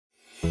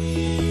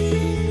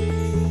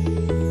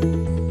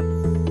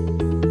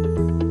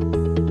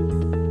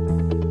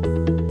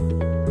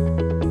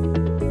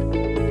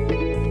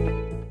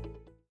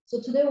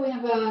today we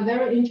have a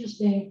very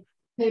interesting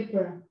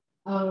paper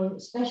on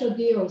special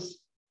deals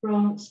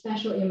from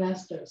special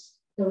investors,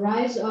 the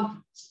rise of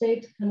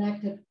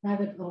state-connected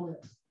private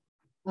owners.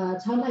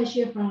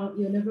 Chang-Tai from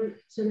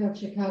University of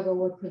Chicago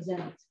will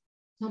present.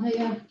 Chang-Tai, you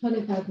have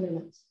 25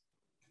 minutes.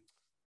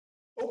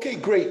 Okay,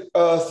 great.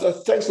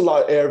 Thanks a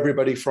lot,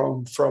 everybody,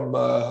 from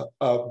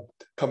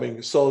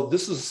coming. So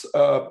this is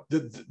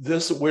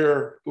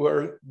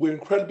we're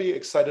incredibly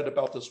excited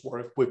about this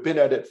work. We've been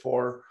at it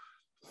for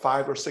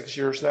 5 or 6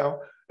 years now,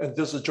 and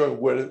this is joint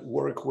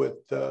work with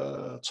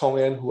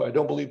Chong-En, who I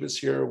don't believe is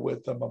here,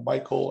 with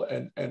Michael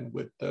and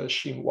with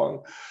Xin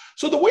Wang.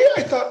 So the way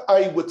I thought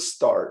I would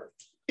start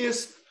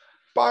is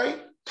by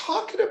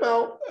talking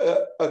about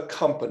a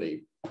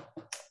company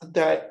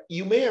that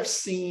you may have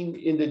seen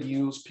in the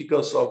news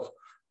because of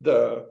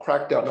the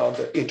crackdown on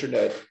the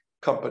internet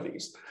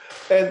companies.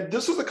 And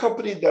this is a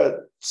company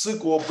that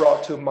Tsinghua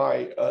brought to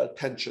my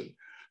attention.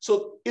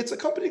 So it's a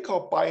company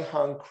called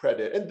Baihang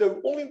Credit. And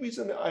the only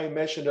reason I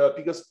mentioned it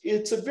because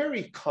it's a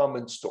very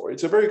common story.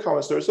 It's a very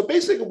common story. So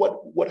basically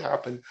what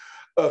happened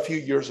a few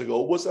years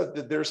ago was that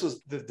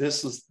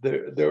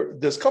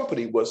this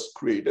company was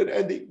created,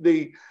 and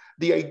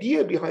the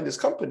idea behind this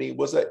company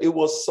was that it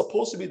was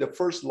supposed to be the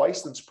first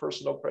licensed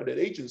personal credit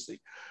agency.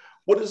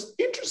 What is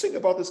interesting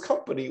about this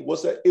company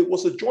was that it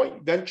was a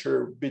joint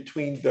venture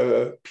between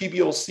the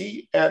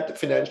PBOC and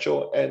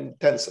Financial and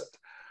Tencent,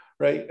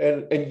 right?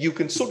 And you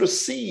can sort of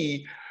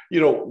see,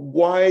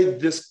 why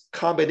this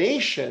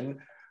combination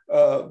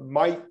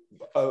might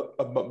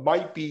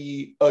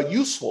be a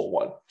useful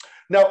one.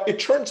 Now, it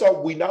turns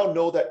out we now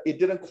know that it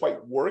didn't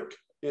quite work.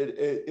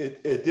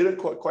 It didn't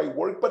quite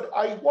work, but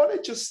I want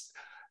to just,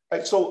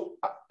 so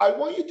I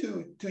want you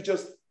to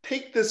just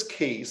take this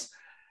case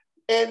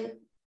and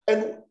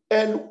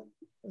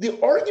the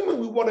argument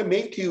we want to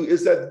make to you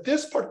is that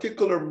this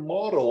particular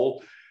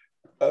model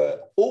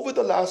over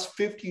the last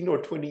 15 or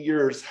 20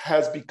 years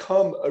has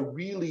become a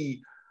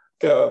really,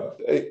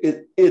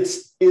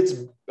 it's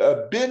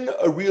been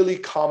a really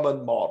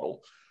common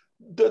model.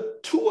 The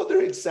two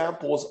other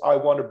examples I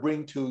want to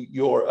bring to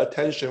your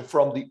attention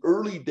from the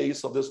early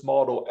days of this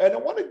model, and I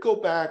want to go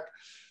back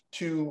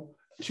to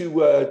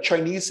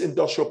Chinese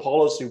industrial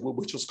policy,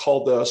 which was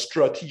called the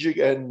Strategic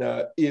and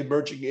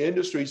Emerging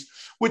Industries,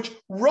 which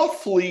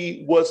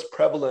roughly was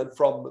prevalent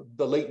from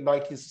the late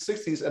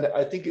 1960s, and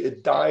I think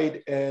it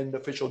died an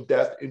official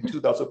death in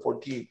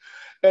 2014.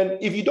 And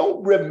if you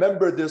don't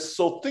remember this,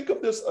 so think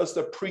of this as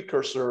the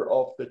precursor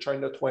of the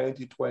China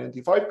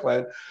 2025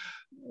 plan.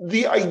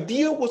 The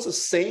idea was the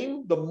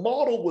same, the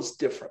model was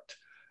different.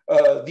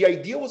 The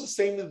idea was the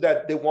same,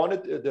 that they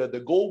wanted,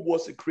 the goal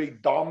was to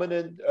create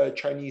dominant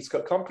Chinese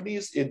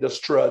companies in the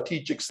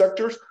strategic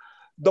sectors.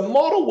 The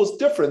model was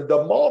different.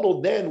 The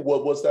model then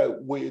was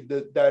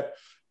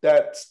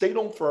that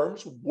state-owned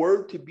firms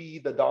were to be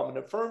the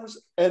dominant firms.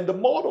 And the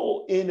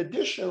model, in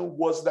addition,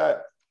 was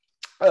that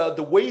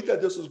the way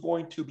that this was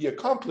going to be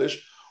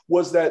accomplished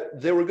was that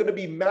there were going to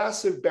be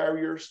massive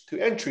barriers to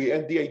entry.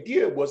 And the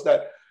idea was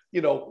that,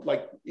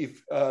 like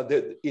if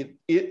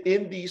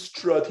in these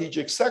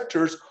strategic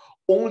sectors,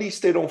 only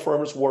state-owned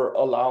firms were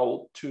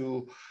allowed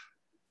to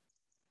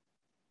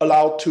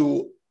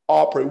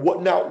operate.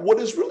 What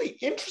is really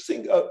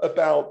interesting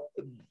about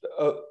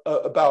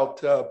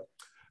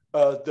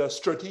the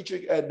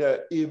strategic and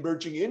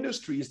emerging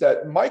industries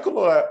that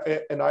Michael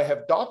and I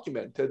have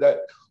documented, that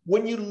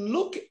when you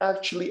look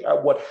actually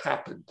at what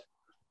happened,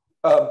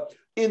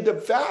 in the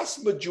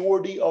vast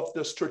majority of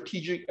the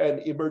strategic and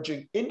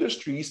emerging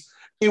industries,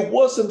 it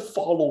wasn't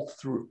followed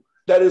through.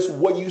 That is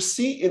what you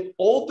see in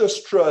all the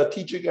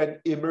strategic and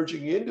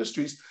emerging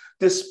industries,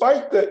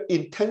 despite the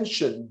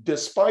intention,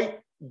 despite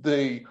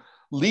the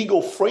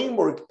legal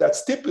framework that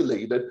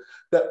stipulated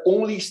that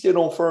only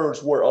state-owned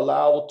firms were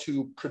allowed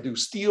to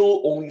produce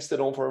steel, only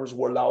state-owned firms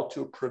were allowed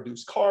to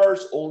produce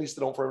cars, only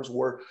state-owned firms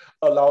were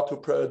allowed to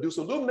produce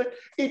aluminum.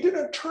 It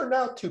didn't turn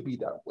out to be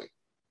that way.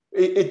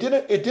 It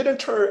didn't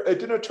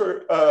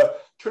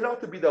turn out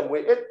to be that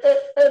way.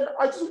 And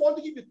I just want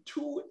to give you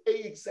two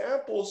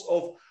examples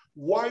of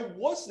why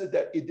was it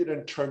that it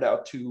didn't turn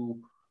out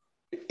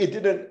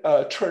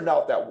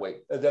that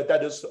way.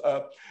 That is,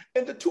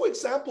 and the two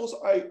examples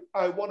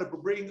I want to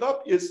bring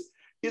up is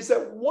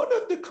that one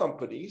of the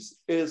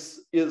companies is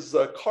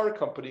a car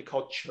company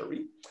called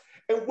Chery,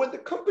 and when the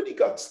company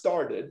got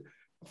started,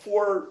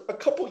 for a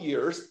couple of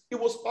years, it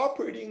was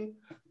operating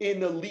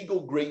in a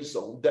legal gray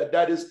zone.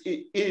 That is,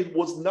 it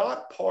was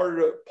not part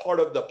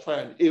of the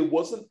plan. It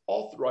wasn't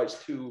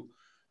authorized to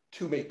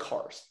make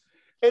cars.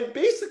 And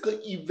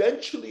basically,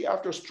 eventually,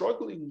 after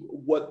struggling,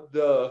 what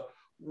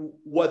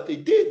they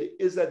did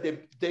is that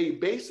they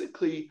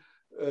basically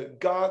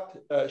got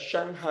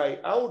Shanghai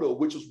Auto,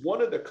 which was one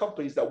of the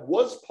companies that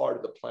was part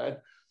of the plan,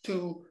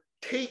 to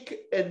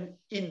take an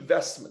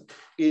investment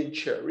in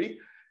Chery.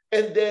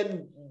 And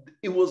then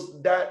it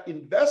was that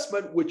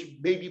investment which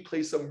maybe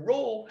played some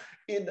role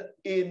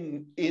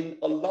in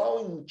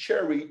allowing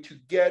Chery to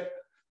get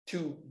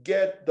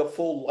the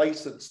full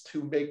license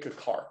to make a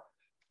car.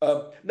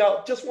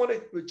 Now, just want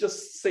to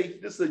just say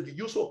this is a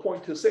useful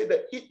point to say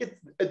that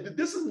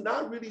this is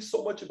not really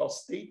so much about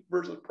state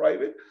versus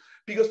private,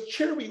 because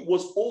Cherry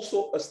was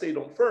also a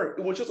state-owned firm.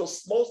 It was just a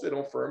small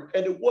state-owned firm,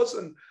 and it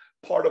wasn't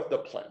part of the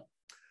plan.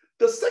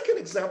 The second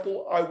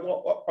example I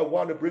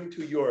want to bring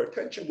to your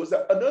attention was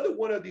that another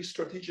one of these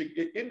strategic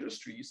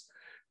industries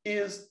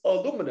is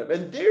aluminum.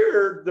 And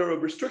there, the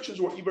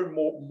restrictions were even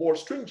more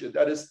stringent.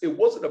 That is, it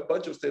wasn't a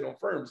bunch of state-owned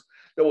firms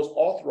that was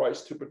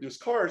authorized to produce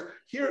cars.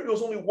 Here, it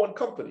was only one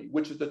company,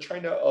 which is the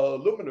China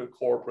Aluminum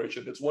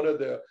Corporation. It's one of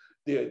the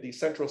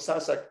central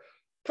SASAC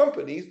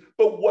companies.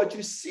 But what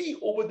you see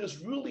over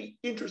this really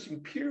interesting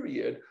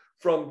period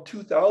from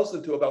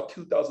 2000 to about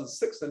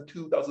 2006 and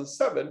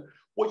 2007,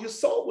 what you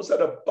saw was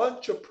that a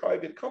bunch of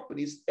private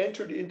companies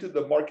entered into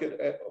the market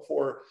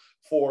for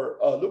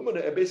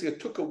aluminum and basically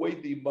took away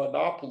the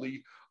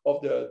monopoly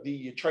of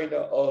the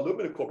China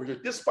Aluminum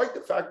Corporation, despite the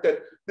fact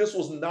that this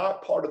was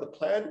not part of the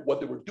plan. What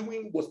they were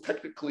doing was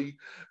technically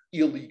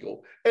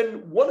illegal.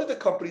 And one of the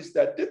companies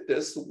that did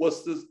this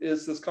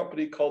is this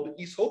company called the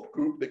East Hope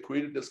Group. They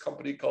created this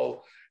company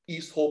called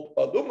East Hope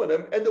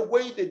Aluminum. And the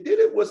way they did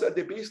it was that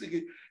they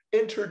basically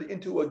entered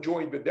into a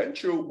joint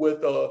venture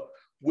with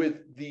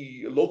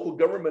the local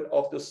government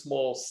of the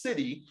small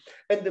city.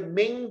 And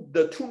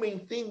the two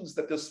main things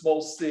that the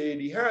small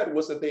city had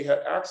was that they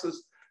had access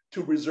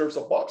to reserves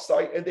of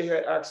bauxite and they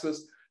had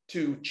access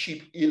to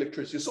cheap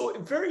electricity. So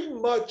very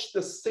much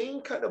the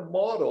same kind of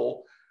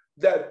model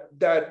that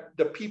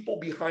the people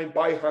behind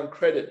Baihan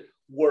Credit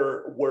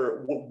were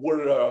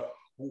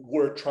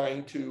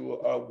trying to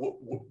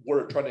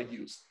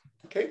use.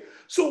 Okay,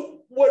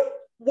 so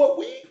what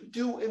we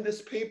do in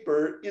this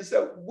paper is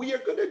that we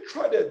are going to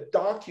try to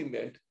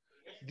document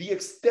the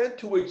extent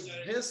to which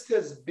this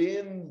has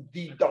been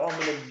the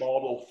dominant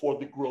model for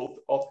the growth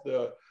of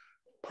the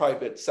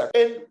private sector.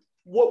 And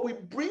what we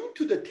bring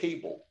to the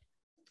table,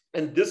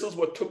 and this is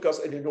what took us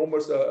an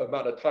enormous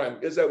amount of time,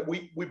 is that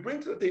we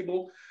bring to the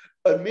table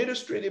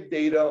administrative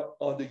data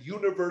on the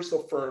universe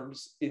of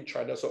firms in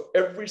China. So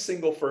every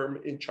single firm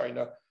in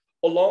China,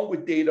 along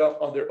with data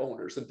on their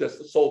owners. And this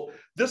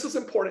is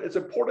important. It's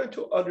important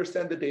to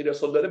understand the data.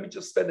 So let me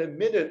just spend a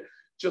minute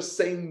just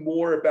saying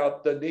more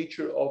about the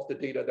nature of the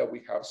data that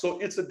we have. So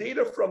it's the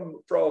data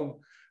from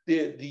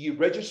the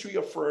registry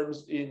of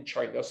firms in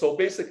China. So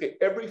basically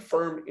every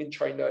firm in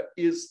China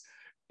is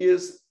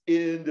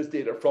in this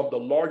data, from the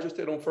largest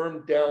state-owned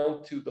firm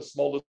down to the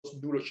smallest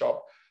noodle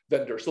shop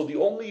vendor. So the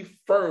only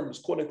firms,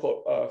 quote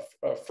unquote,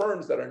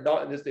 firms that are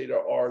not in this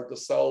data are the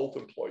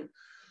self-employed.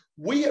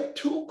 We have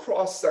two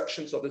cross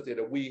sections of the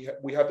data. We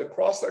have the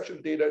cross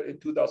section data in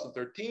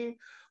 2013.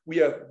 We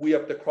have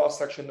the cross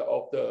section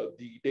of the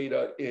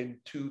data in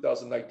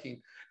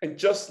 2019.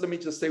 And let me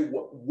just say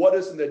what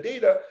is in the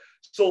data.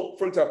 So,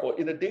 for example,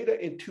 in the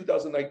data in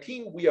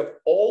 2019, we have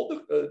all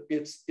the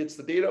it's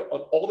the data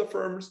on all the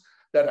firms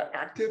that are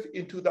active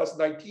in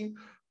 2019,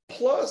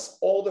 plus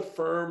all the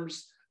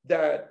firms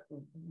that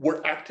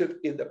were active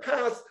in the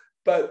past,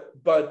 but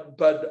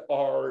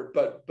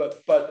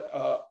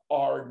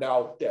are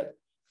now dead.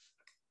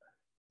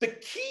 The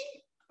key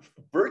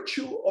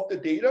virtue of the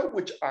data,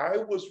 which I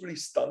was really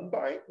stunned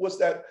by, was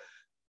that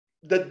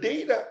the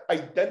data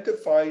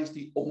identifies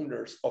the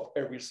owners of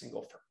every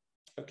single firm.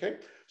 Okay,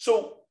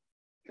 so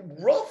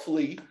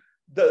roughly,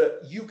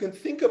 you can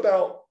think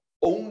about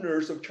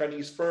owners of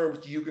Chinese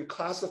firms. You can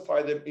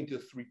classify them into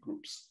three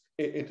groups.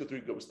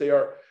 They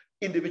are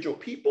individual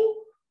people.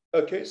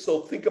 Okay,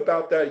 so think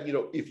about that. You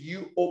know, if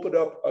you open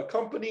up a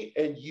company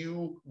and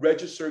you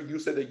register, you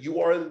say that you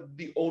are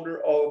the owner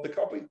of the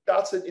company,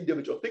 that's an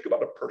individual. Think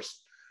about a person.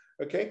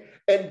 Okay,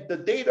 and the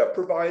data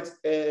provides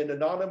an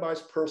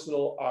anonymized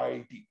personal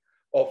ID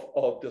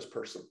of this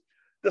person.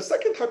 The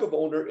second type of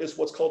owner is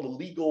what's called a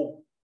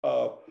legal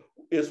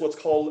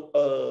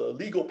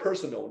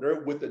person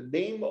owner, with the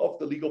name of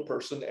the legal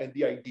person and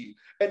the ID.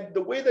 And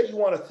the way that you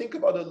want to think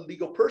about a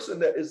legal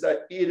person is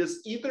that it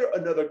is either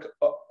another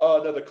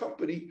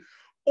company,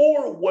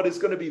 or what is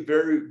going to be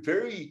very,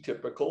 very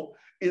typical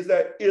is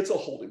that it's a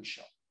holding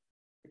shell.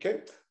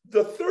 Okay.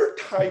 The third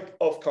type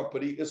of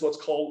company is what's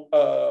called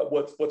a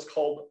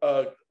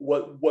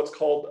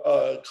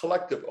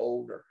collective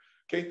owner.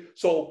 Okay.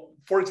 So,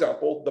 for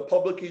example, the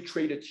publicly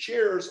traded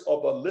shares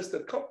of a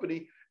listed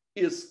company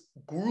is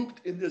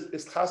grouped in this,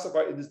 is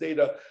classified in this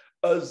data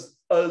as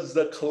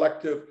the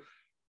collective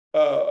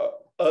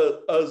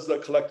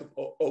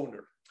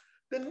owner.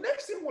 The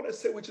next thing I want to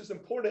say, which is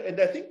important, and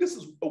I think this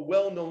is a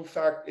well-known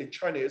fact in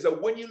China, is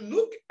that when you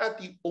look at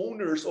the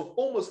owners of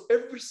almost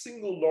every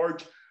single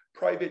large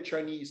private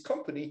Chinese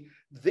company,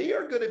 they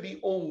are going to be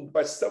owned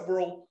by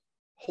several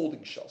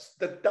holding shells.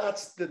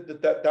 That's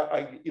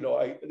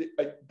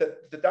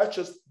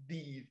just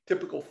the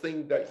typical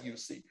thing that you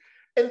see.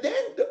 And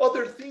then the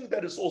other thing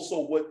that is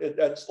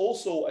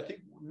also I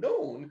think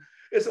known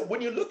is that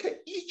when you look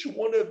at each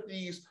one of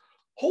these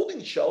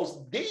holding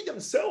shells, they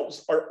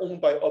themselves are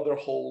owned by other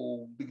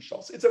holding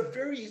shells. It's a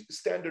very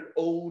standard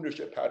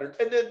ownership pattern.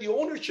 And then the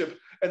ownership,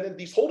 and then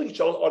these holding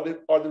shells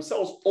are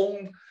themselves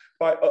owned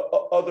by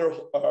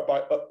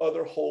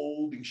other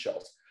holding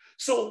shells.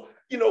 So,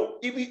 you know,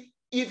 if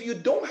you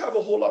don't have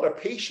a whole lot of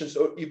patience,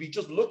 or if you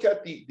just look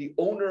at the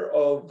owner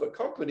of the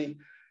company,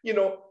 you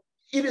know,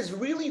 it is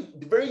really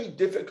very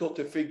difficult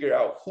to figure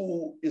out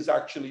who is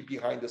actually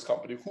behind this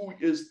company, who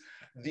is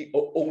the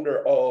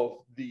owner of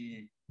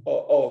the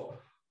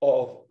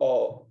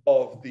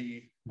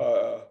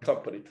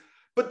company.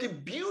 But the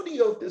beauty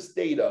of this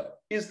data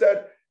is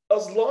that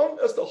as long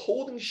as the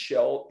holding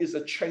shell is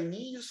a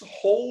Chinese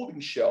holding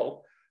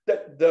shell,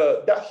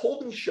 that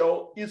holding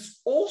shell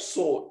is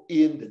also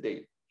in the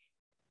data.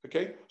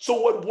 Okay,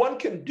 so what one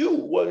can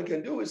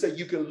do is that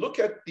you can look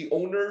at the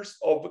owners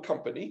of the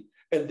company,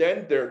 and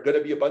then there are going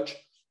to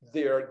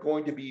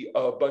be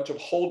a bunch of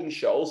holding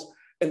shells.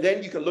 And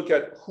then you can look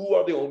at who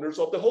are the owners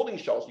of the holding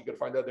shells. You can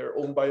find out they're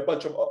owned by a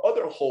bunch of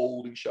other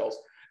holding shells.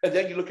 And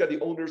then you look at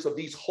the owners of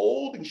these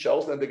holding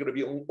shells, and they're going to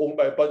be owned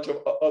by a bunch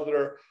of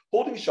other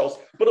holding shells.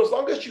 But as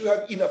long as you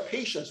have enough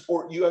patience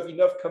or you have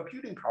enough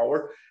computing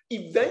power,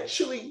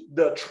 eventually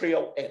the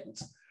trail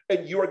ends.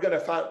 And you are going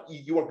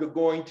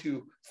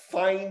to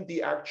find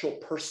the actual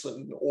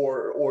person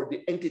or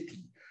the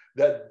entity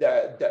that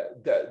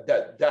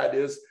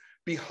is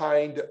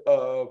behind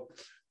a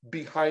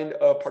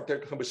particular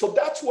company. So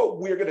that's what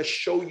we're going to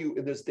show you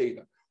in this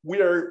data. We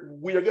are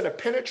going to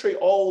penetrate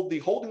all the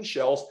holding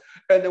shells,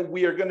 and then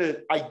we are going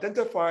to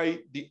identify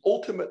the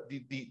ultimate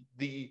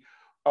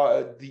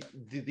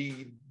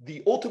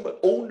ultimate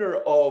owner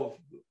of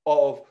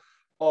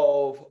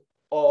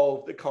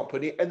the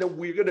company, and then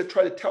we're going to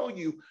try to tell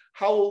you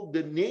how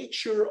the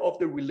nature of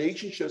the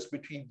relationships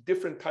between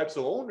different types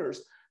of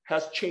owners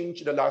has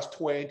changed in the last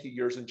 20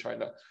 years in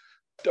China.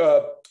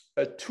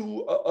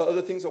 Two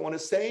other things I want to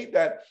say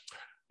that,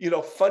 you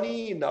know,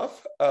 funny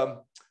enough,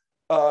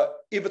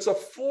 if it's a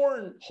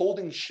foreign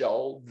holding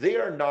shell, they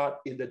are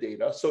not in the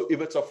data. So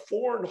if it's a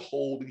foreign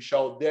holding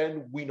shell,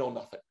 then we know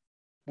nothing.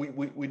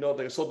 We know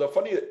that. So the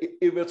funny,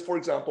 if it's, for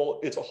example,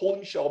 it's a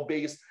holding shell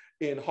based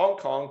in Hong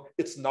Kong,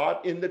 it's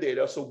not in the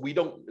data. So we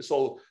don't,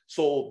 so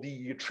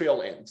the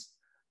trail ends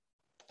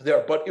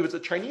there. But if it's a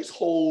Chinese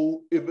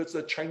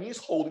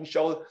holding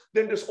shell,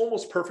 then there's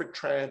almost perfect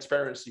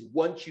transparency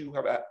once you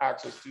have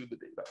access to the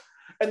data.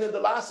 And then the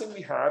last thing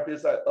we have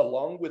is that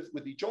along with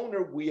each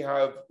owner, we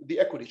have the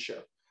equity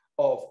share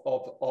of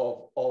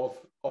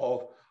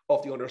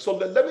the owner. So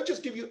let me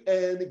just give you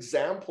an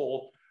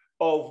example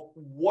of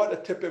what a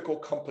typical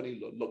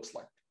company looks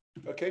like.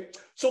 Okay,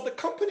 so the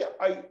company,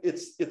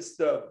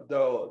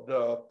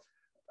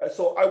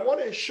 so I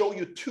want to show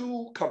you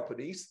two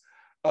companies.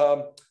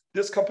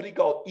 This company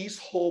called East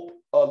Hope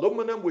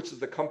Aluminum, which is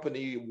the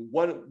company,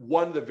 one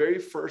of the very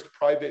first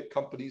private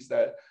companies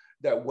that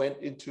went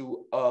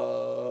into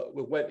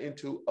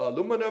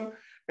aluminum,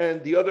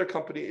 and the other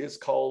company is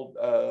called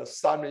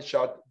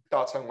Sanrensha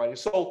Dachangwan.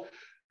 So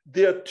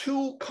the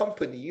two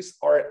companies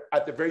are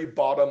at the very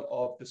bottom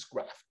of this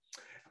graph.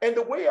 And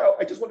the way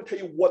I just want to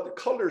tell you what the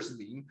colors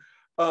mean.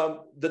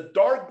 The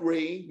dark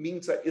gray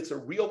means that it's a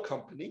real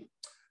company.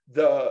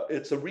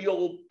 It's a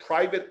real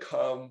private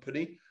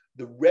company.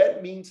 The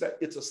red means that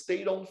it's a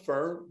state-owned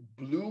firm.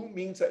 Blue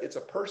means that it's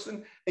a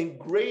person. And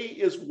gray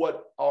is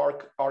what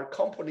our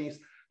companies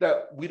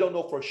that we don't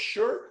know for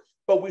sure,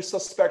 but we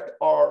suspect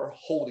are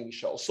holding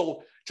shells.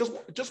 So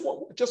just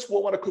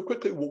want to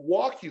quickly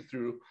walk you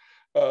through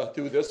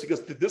this,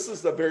 because this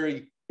is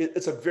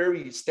it's a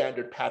very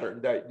standard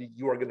pattern that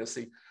you are going to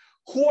see.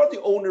 Who are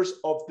the owners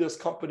of this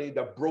company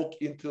that broke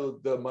into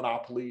the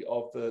monopoly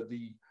of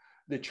the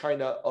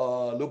China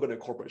Aluminum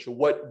Corporation?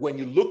 When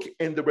you look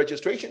in the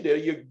registration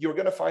data, you're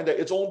going to find that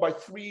it's owned by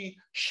three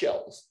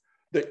shells.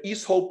 The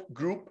East Hope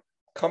Group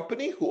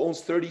company, who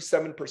owns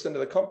 37% of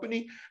the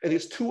company, and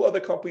there's two other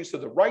companies to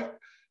the right,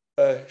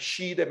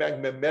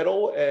 HSIEH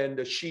Metal and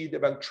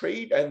HSIEH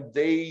Trade, and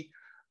they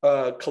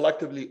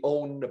collectively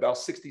own about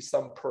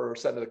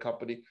 60% of the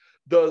company.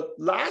 The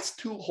last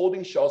two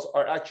holding shells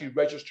are actually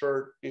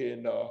registered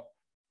in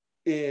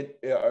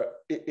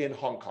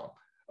Hong Kong.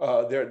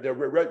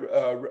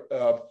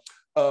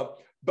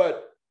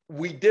 But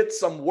we did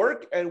some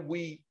work, and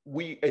we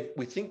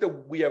think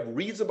that we have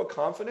reasonable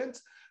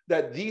confidence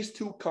that these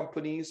two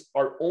companies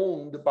are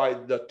owned by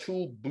the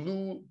two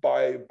blue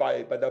by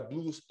the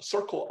blue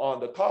circle on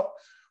the top,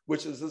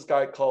 which is this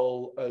guy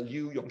called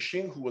Liu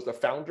Yongxing, who was the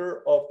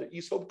founder of the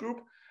East Hope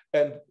Group,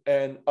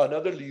 and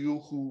another Liu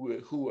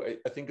who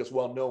I think is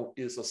well known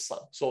is a son.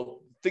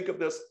 So think of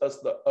this as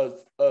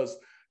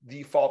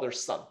the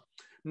father's son.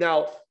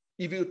 Now,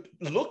 if you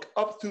look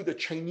up through the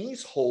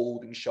Chinese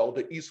holding shell,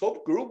 the East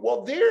Hope Group,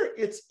 well, there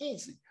it's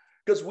easy,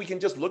 because we can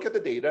just look at the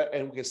data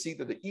and we can see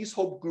that the East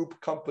Hope Group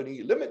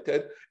Company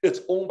Limited,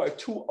 it's owned by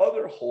two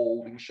other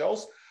holding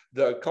shells,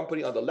 the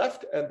company on the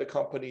left and the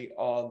company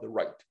on the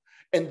right.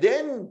 And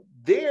then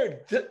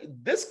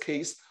this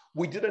case,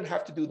 we didn't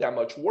have to do that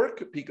much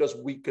work because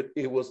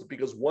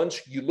because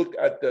once you looked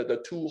at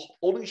the two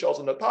holding shells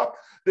on the top,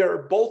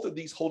 both of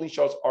these holding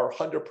shells are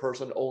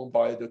 100% owned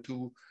by the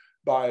two,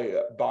 by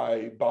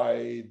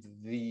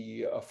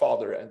the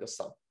father and the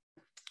son.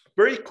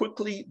 Very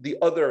quickly, the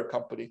other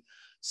company,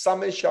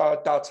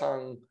 Samensha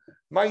Dachang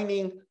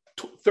Mining,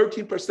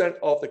 13%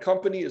 of the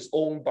company is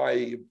owned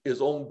by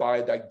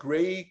that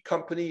gray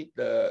company,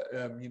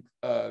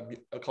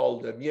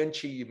 called the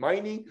Mianqi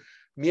Mining.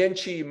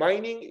 Mianqi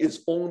Mining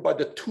is owned by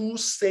two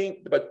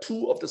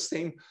of the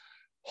same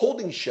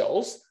holding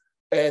shells,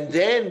 and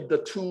then the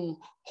two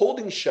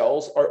holding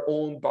shells are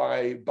owned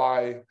by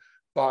the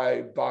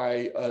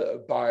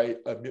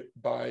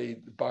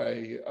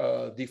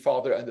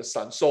father and the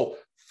son. So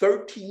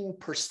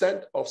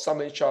 13% of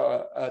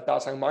Samensha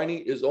Dachang Mining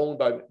is owned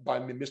by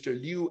Mr.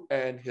 Liu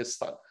and his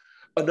son.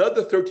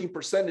 Another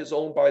 13% is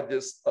owned by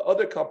this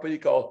other company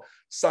called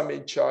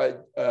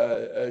Samensha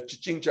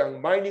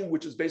Jinjiang Mining,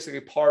 which is basically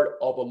part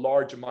of a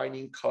large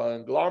mining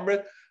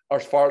conglomerate.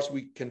 As far as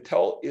we can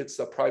tell, it's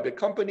a private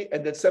company,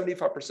 and then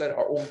 75%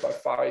 are owned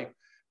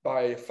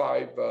by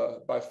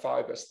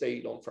five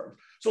state-owned firms.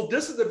 So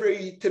this is a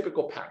very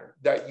typical pattern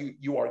that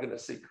you are going to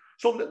see.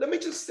 So let me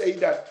just say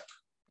that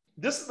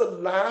this is the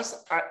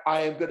last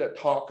I am going to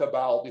talk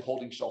about the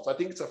holding shells. I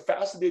think it's a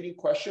fascinating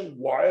question.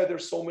 Why are there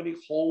so many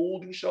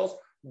holding shells?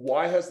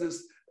 Why has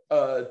this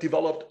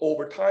developed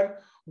over time?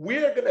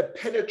 We're going to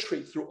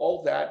penetrate through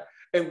all that,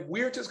 and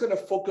we're just going to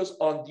focus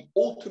on the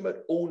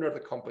ultimate owner of the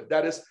company.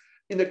 That is,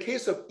 in the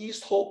case of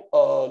East Hope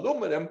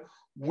Aluminum,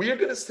 we're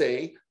going to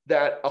say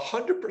that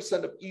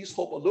 100% of East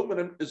Hope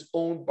Aluminum is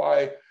owned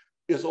by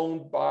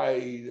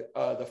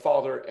the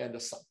father and the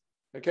son.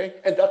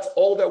 Okay, and that's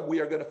all that we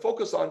are going to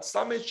focus on.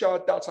 Samensha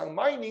Dachang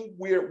Mining,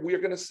 we're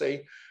going to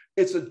say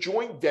it's a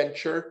joint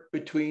venture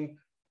between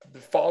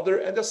the father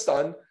and the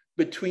son,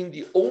 between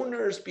the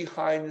owners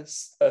behind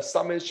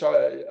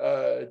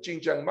Samensha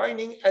Jinjiang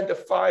Mining and the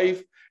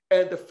five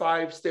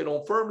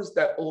state-owned firms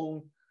that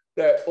own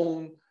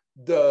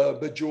the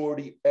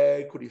majority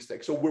equity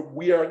stake. So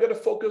we are going to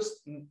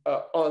focus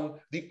on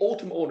the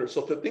ultimate owner.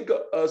 So to think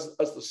of us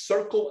as the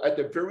circle at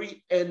the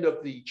very end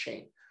of the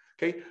chain.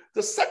 Okay.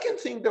 The second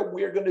thing that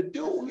we're going to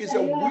do is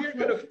that we're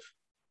going to,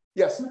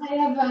 yes. I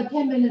have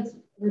 10 minutes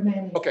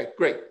remaining. Okay,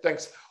 great.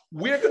 Thanks.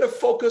 We're going to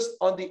focus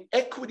on the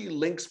equity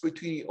links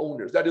between the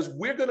owners. That is,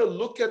 we're going to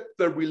look at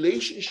the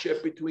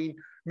relationship between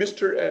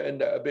between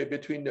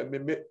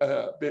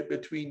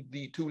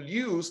the two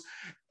Lius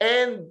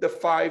and the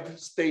five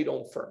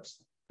state-owned firms.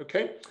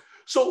 Okay.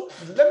 So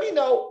let me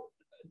now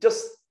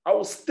I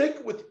will stick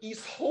with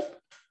East Hope.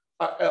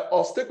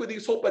 I'll stick with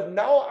East Hope, but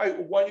now I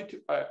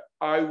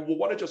will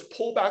want to just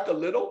pull back a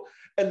little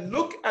and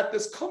look at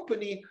this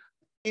company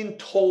in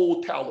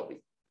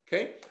totality.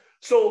 Okay.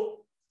 So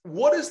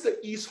what is the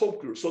East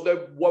Hope Group? So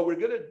that what we're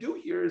going to do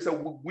here is that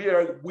we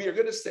are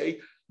going to say,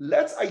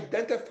 let's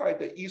identify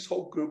the East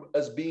Hope Group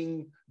as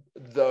being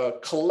the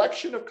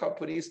collection of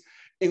companies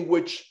in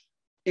which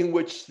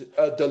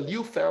the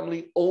Liu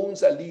family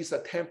owns at least a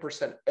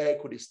 10%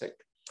 equity stake.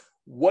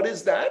 What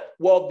is that?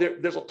 Well,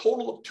 there's a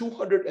total of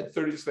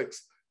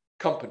 236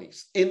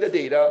 companies in the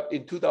data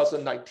in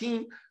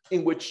 2019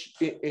 in which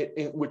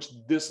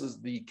this is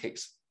the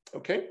case.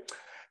 Okay,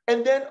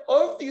 and then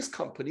of these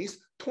companies,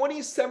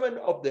 27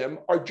 of them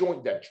are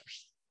joint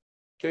ventures.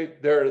 Okay,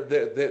 they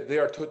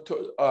are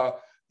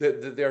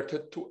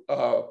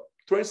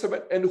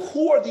 27. And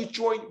who are these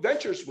joint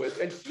ventures with?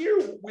 And here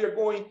we are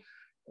going.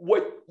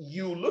 What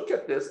you look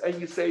at this and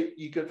you say,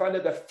 you can find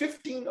out that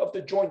 15 of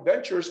the joint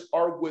ventures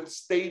are with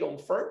state-owned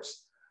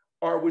firms,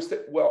 are with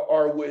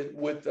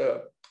state-owned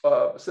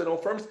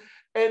firms.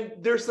 And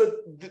there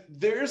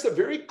is a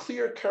very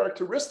clear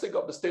characteristic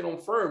of the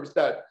state-owned firms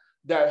that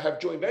have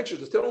joint ventures.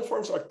 The state-owned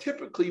firms are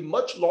typically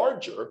much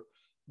larger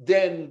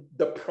than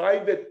the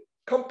private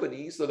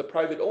companies or the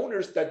private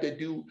owners that they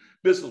do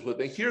business with.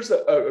 And here's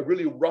a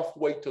really rough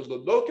way to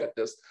look at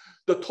this.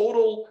 The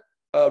total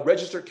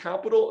registered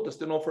capital of the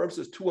state-owned firms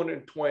is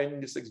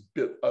 226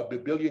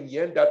 billion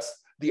yen. That's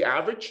the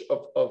average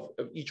of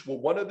each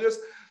one of this.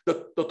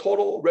 The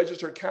total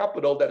registered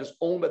capital that is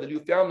owned by the Liu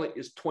family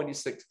is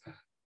 26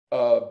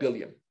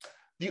 billion.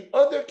 The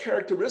other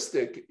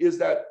characteristic is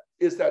that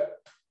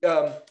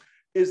 12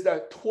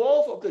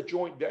 of the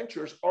joint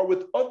ventures are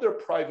with other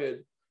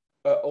private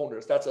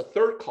owners. That's a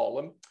third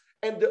column.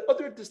 And the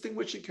other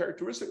distinguishing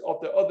characteristic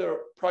of the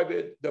other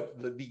private,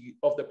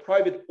 of the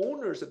private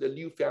owners that the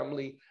Liu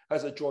family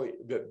has a joint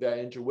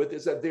venture with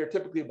is that they're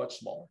typically much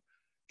smaller.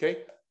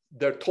 Okay,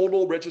 their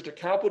total registered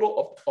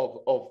capital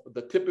of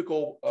the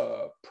typical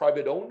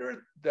private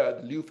owner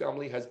that the Liu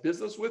family has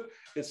business with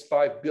is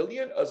 5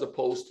 billion as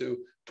opposed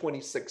to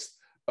 26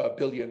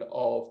 billion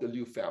of the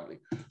Liu family.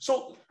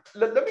 So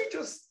let me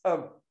just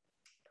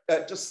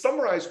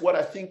summarize what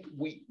I think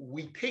we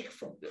take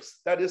from this.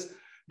 That is,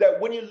 that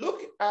when you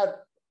look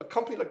at a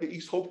company like the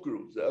East Hope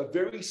Group, a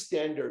very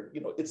standard,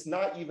 it's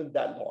not even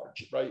that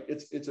large, right?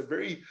 It's a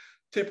very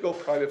typical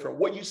private firm.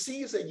 What you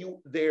see is that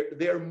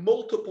there are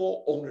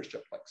multiple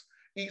ownership links.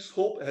 East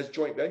Hope has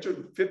joint ventures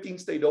with 15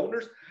 state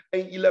owners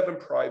and 11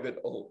 private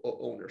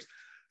owners.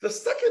 The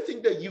second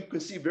thing that you can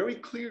see very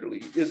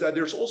clearly is that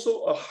there's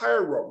also a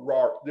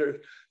hierarchy.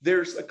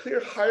 There's a clear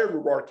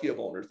hierarchy of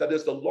owners. That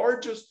is, the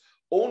largest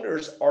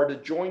owners are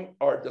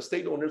the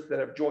state owners that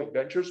have joint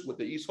ventures with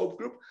the East Hope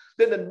group.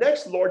 Then the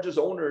next largest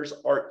owners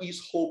are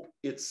East Hope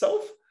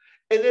itself.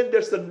 And then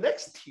there's the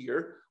next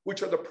tier,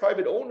 which are the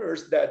private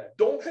owners that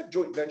don't have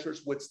joint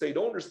ventures with state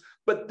owners,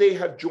 but they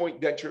have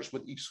joint ventures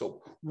with East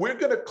Hope. We're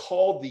going to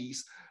call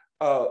these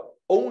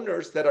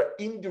owners that are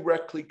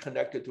indirectly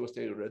connected to a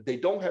state owner. They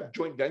don't have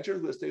joint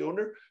ventures with a state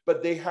owner,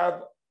 but they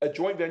have a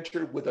joint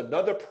venture with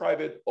another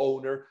private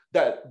owner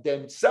that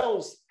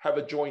themselves have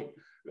a joint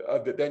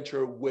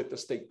venture with the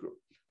state group.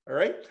 All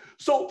right.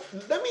 So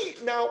let me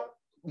now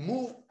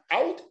move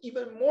out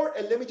even more,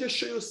 and let me just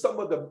show you some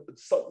of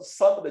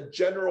the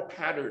general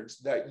patterns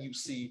that you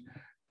see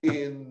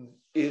in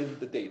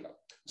the data.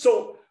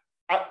 So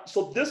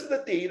this is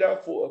the data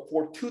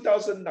for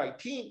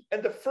 2019,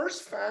 and the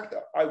first fact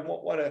that I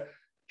want to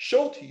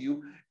show to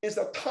you is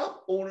the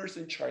top owners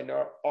in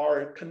China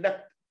are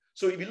connected.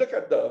 So if you look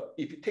at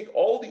if you take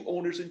all the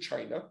owners in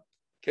China,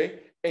 okay,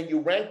 and you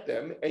rank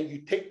them, and you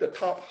take the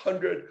top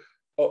 100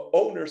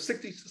 owners,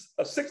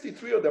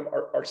 63 of them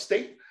are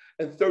state,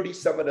 and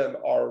 37 of them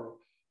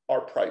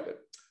are private.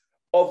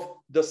 Of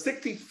the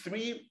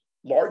 63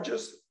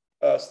 largest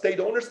state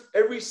owners,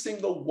 every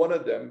single one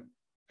of them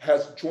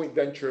has joint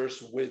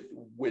ventures with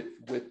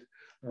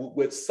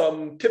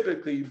some,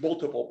 typically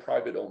multiple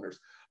private owners.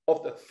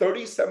 Of the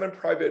 37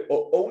 private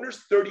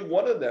owners,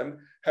 31 of them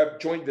have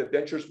joint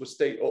ventures with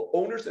state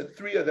owners, and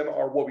 3 of them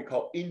are what we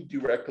call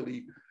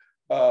indirectly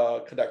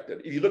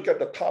connected. If you look at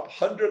the top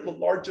 100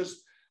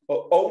 largest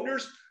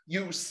owners,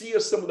 you see a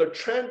similar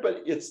trend,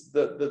 but it's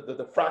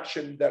the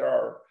fraction that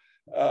are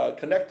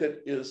connected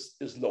is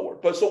lower.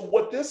 But so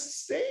what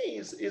this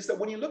says is that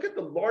when you look at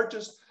the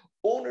largest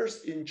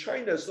owners in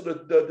China, so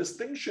the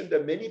distinction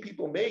that many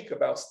people make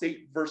about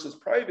state versus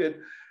private,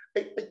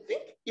 I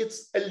think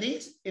it's at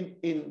least in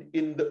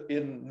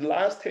the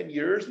last 10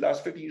 years,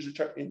 last 50 years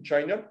in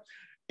China,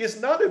 is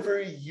not a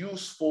very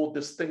useful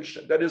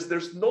distinction. That is,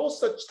 there's no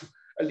such,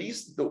 at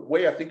least the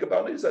way I think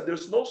about it is that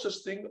there's no such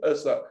thing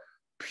as a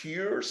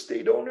pure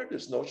state owner.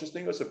 There's no such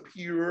thing as a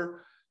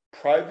pure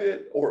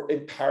private or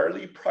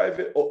entirely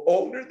private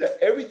owner, that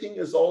everything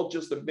is all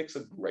just a mix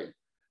of gray.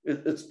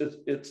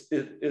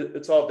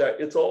 It's all that.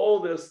 It's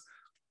all this,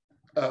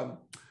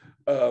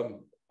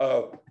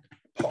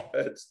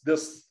 it's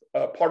this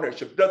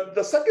partnership.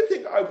 The second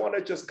thing I want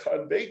to just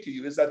convey to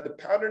you is that the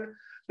pattern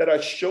that I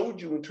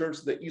showed you in terms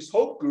of the East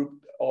Hope group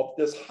of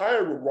this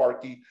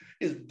hierarchy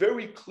is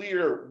very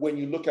clear when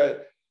you look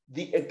at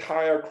the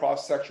entire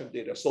cross-section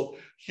data. So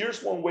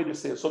here's one way to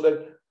say it. So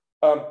that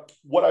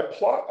what I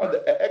plot on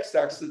the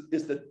x-axis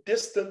is the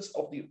distance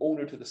of the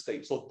owner to the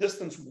state. So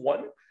distance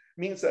 1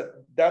 means that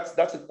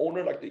that's an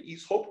owner like the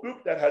East Hope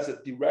group that has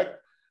a direct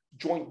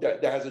joint,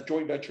 that has a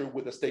joint venture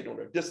with a state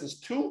owner. Distance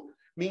 2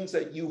 means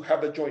that you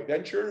have a joint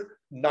venture,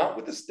 not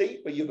with the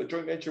state, but you have a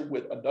joint venture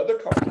with another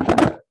company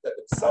that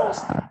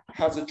itself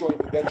has a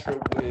joint venture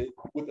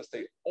with the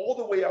state, all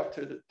the way up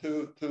to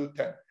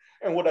 10.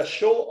 And what I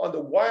show on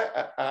the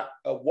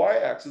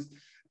y-axis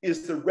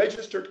is the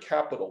registered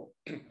capital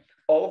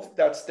of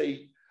that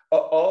state,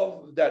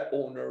 of that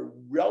owner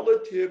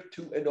relative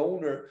to an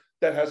owner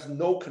that has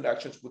no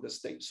connections with the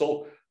state.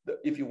 So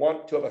if you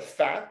want to have a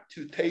fact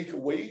to take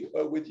away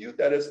with you,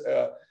 that is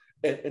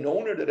an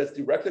owner that is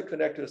directly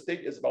connected to the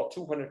state is about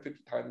 250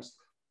 times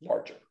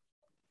larger,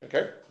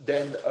 okay,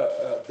 than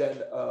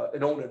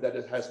an owner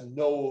that has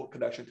no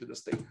connection to the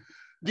state.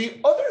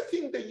 The other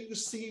thing that you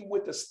see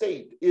with the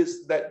state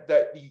is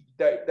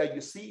that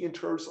you see in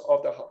terms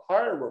of the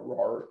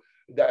hierarchy,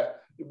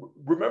 that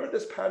remember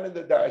this pattern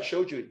that I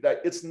showed you,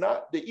 that it's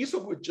not the East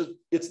Hope just,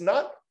 it's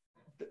not,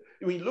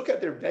 when you look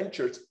at their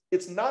ventures,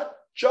 it's not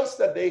just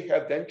that they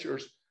have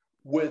ventures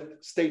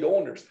with state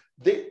owners.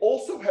 They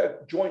also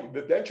have joint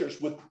ventures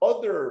with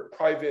other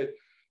private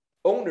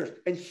owners.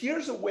 And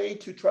here's a way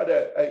to try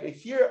to,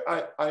 here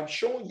I'm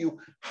showing you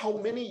how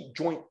many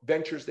joint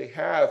ventures they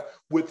have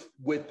with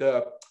what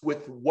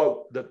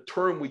the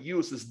term we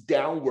use is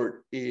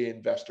downward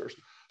investors.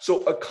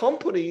 So a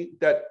company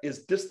that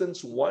is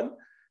distance 1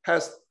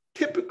 has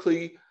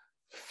typically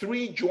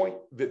 3 joint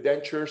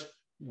ventures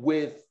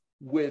with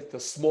a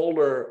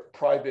smaller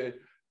private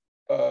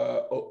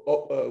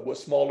with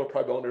smaller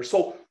private owners.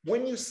 So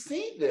when you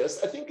see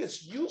this, I think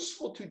it's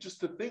useful to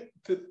just to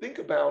think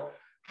about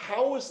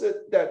how is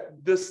it that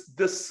this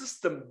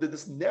system, that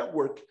this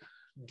network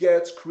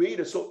gets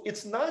created. So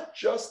it's not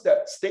just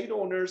that state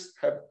owners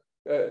have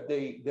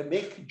they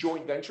make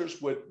joint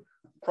ventures with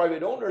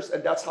private owners,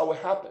 and that's how it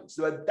happens.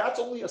 So that's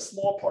only a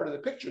small part of the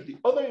picture. The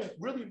other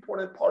really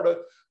important part of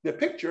the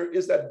picture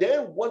is that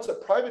then once a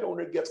private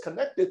owner gets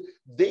connected,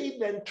 they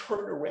then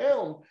turn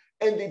around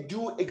and they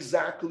do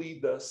exactly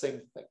the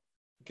same thing,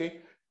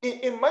 okay?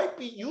 It might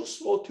be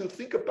useful to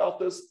think about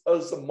this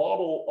as a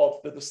model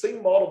of the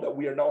same model that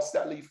we are now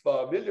sadly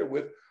familiar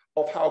with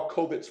of how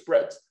COVID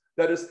spreads.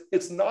 That is,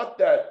 it's not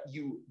that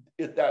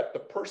that the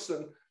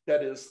person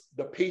that is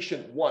the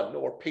patient 1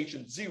 or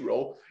patient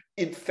 0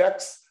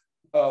 infects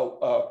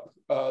the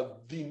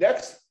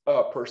next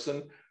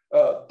person.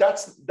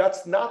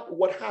 That's not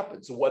what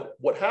happens.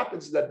 What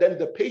happens is that then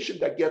the patient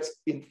that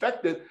gets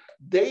infected,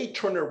 they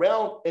turn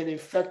around and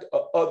infect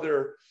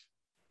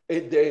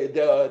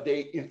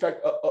they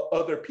infect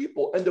other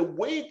people. And the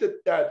way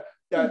that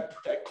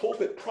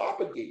COVID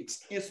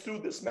propagates is through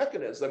this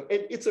mechanism.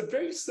 And it's a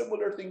very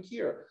similar thing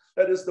here.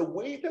 That is, the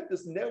way that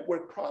this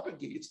network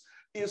propagates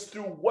is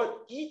through what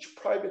each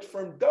private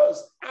firm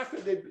does after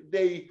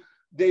they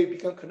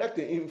become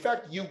connected. In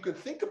fact, you could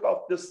think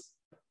about this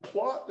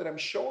plot that I'm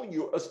showing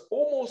you as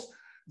almost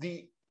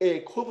the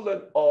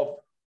equivalent of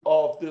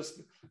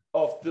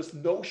this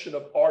notion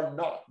of R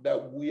naught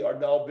that we are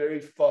now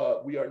very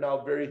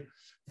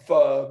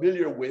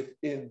familiar with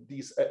in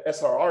these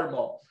SRR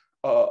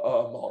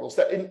models.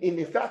 That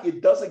in fact,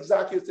 it does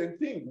exactly the same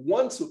thing.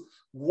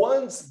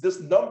 Once this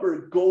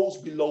number goes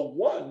below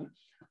 1,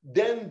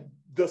 then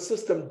the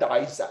system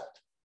dies out.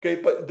 Okay,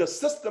 but the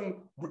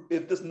system,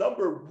 if this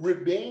number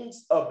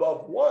remains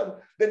above 1,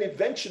 then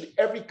eventually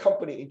every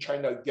company in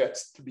China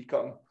gets to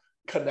become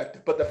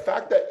connected. But the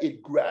fact that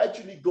it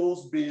gradually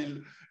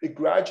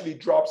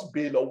drops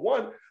below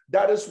 1,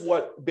 that is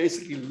what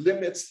basically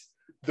limits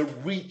the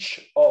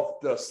reach of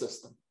the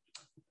system.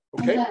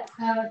 Okay.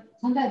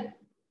 Chang-Tai,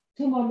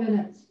 2 more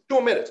minutes. 2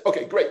 more minutes.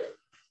 Okay, great.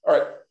 All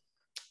right.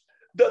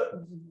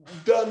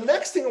 The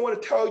next thing I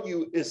want to tell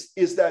you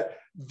is that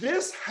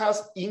this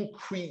has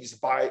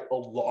increased by a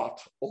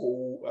lot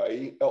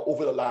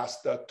over the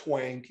last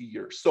 20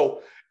 years.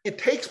 So it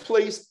takes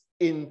place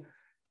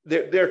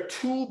there are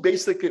 2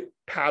 basic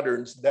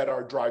patterns that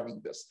are driving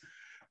this.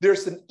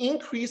 There's an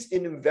increase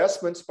in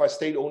investments by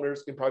state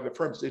owners in private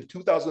firms. In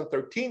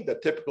 2013, the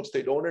typical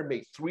state owner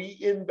made 3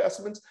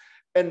 investments.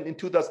 And in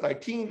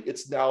 2019,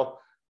 it's now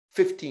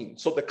 15.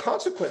 So the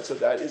consequence of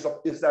that is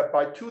that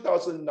by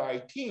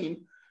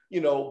 2019,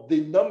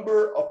 the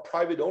number of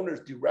private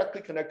owners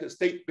directly connected to the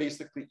state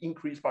basically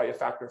increased by a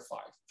factor of 5,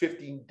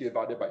 15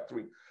 divided by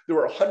 3. There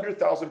were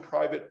 100,000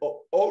 private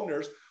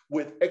owners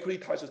with equity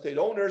ties to state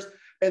owners,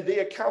 and they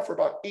account for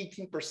about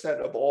 18%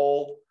 of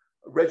all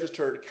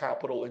registered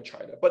capital in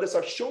China. But as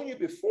I've shown you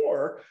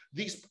before,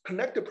 these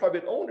connected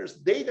private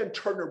owners, they then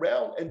turn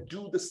around and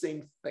do the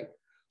same thing.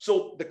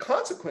 So the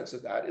consequence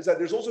of that is that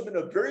there's also been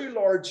a very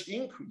large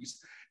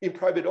increase in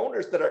private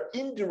owners that are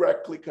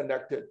indirectly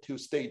connected to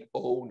state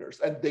owners,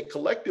 and they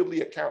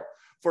collectively account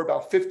for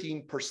about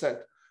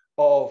 15%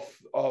 of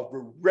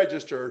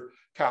registered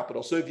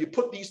capital. So if you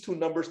put these 2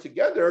 numbers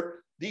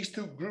together, these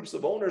 2 groups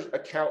of owners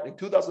account in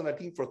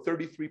 2019 for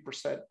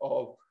 33%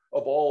 of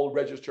all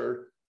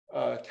registered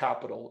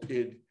capital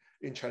in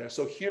China.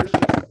 So here's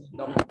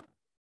the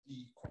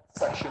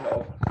section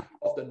of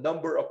the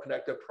number of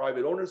connected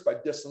private owners by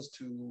distance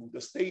to the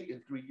state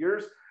in 3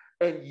 years.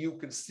 And you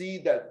can see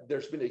that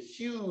there's been a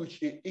huge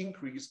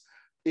increase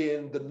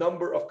in the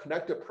number of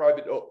connected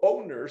private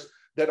owners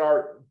that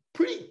are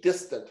pretty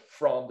distant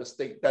from the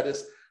state. That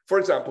is, for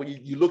example,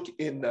 you look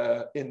in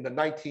the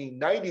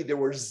 1990, there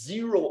were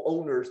 0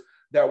 owners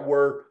that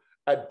were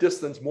at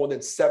distance more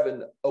than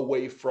 7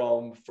 away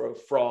from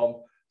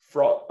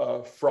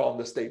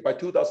the state. By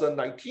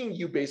 2019,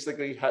 you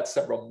basically had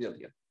several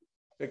million.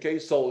 Okay,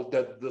 so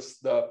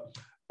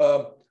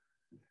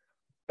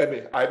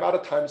I'm out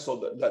of time, so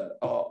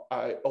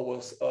I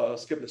will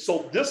skip this.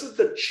 So this is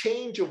the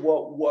change of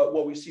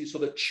what we see. So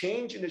the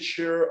change in the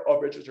share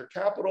of registered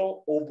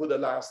capital over the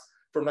last,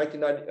 from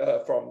 1990,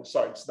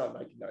 it's not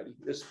 1990,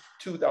 it's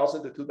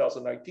 2000 to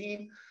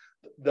 2019.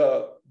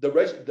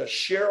 The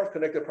share of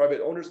connected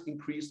private owners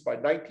increased by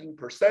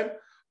 19%.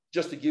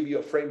 Just to give you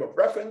a frame of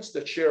reference,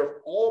 the share of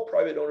all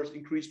private owners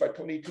increased by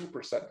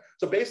 22%.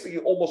 So basically,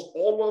 almost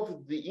all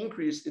of the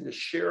increase in the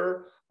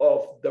share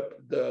of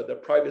the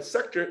private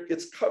sector,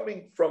 it's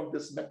coming from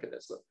this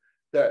mechanism.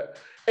 And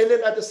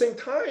then at the same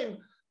time,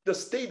 the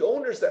state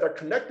owners that are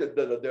connected,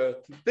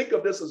 think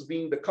of this as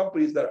being the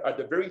companies that are at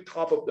the very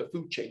top of the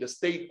food chain, the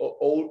state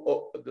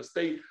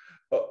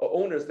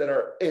owners that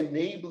are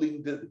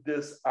enabling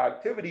this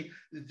activity,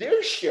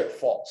 their share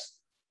falls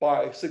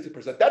by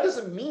 60%. That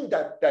doesn't mean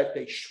that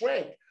they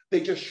shrank.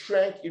 They just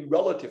shrank in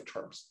relative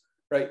terms,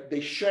 right? They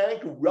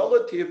shrank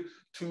relative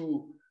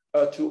to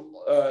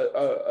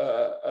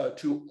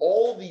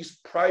all these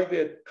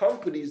private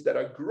companies that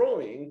are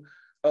growing.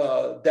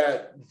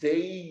 That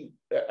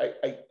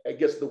I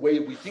guess the way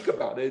we think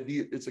about it,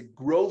 it's a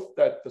growth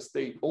that the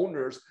state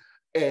owners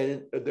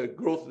and the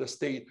growth of the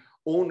state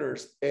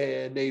owners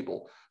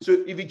enable. So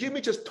if you give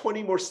me just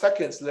 20 more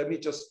seconds, let me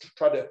just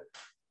try to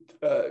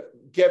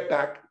get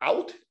back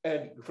out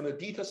and from the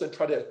details and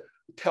try to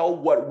tell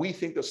what we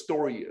think the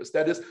story is.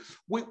 That is,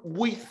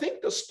 we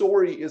think the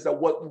story is that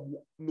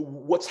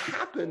what's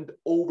happened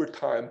over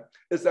time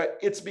is that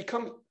it's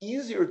become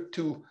easier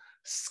to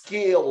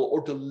scale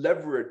or to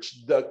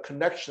leverage the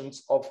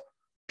connections of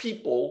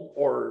people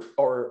or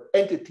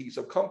entities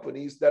or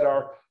companies that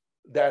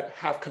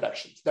have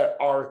connections, that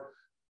are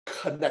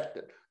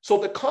connected. So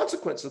the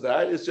consequence of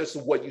that is just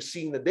what you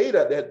see in the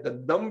data, that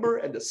the number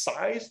and the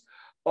size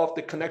of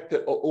the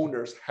connected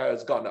owners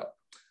has gone up.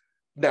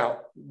 Now,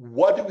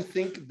 what do we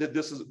think that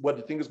this is, what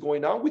do you think is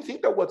going on? We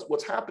think that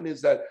what's happened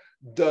is that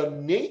the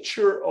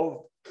nature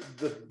of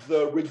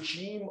the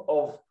regime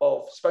of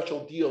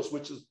special deals,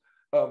 which is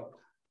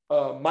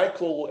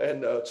Michael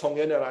and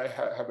Chong-En and I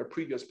have a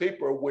previous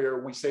paper where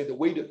we say the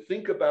way to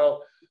think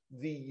about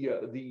the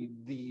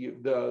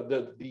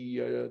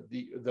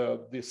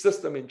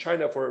system in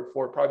China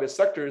for private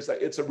sector is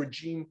that it's a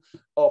regime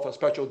of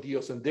special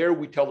deals. And there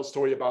we tell the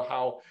story about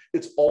how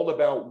it's all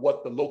about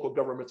what the local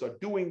governments are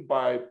doing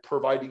by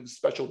providing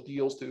special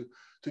deals to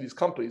these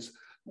companies.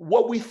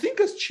 What we think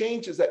has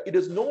changed is that it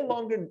is no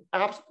longer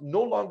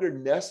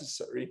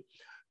necessary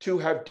to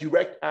have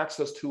direct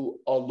access to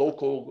a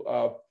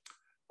local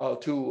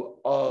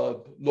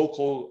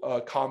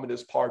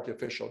Communist Party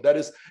official. That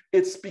is,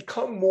 it's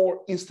become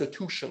more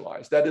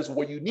institutionalized. That is,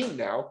 what you need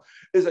now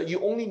is that you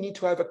only need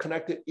to have a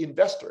connected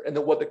investor. And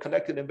then what the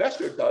connected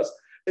investor does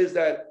is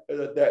that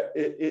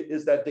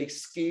they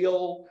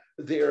scale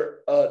their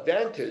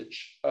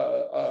advantage.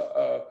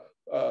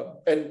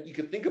 And you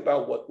can think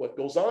about what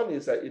goes on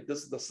is that this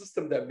is the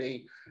system that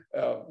may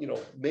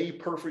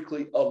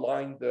perfectly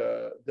align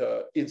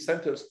the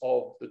incentives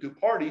of the two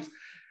parties.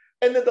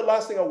 And then the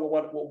last thing I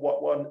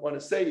want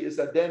to say is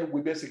that then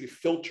we basically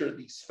filter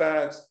these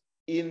facts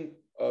in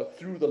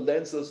through the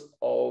lenses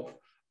of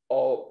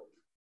a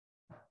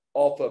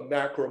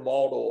macro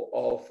model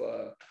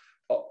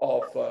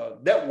of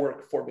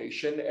network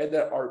formation, and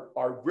that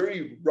our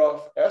very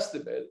rough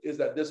estimate is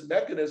that this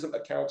mechanism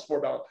accounts for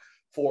about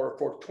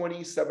for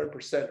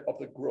 27% of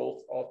the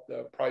growth of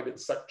the private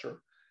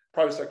sector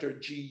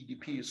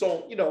GDP.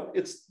 So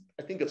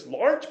I think it's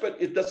large, but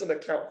it doesn't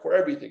account for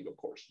everything, of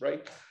course,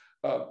 right?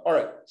 All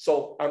right,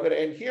 so I'm going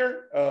to end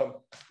here, and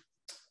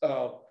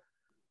I'll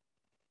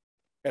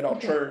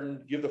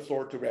give the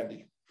floor to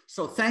Randy.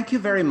 So thank you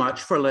very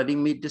much for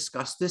letting me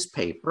discuss this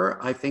paper.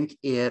 I think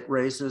it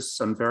raises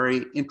some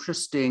very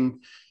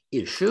interesting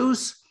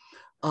issues.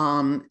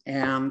 First,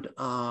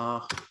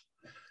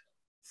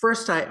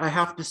 I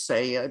have to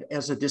say,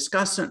 as a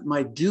discussant,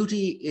 my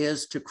duty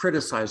is to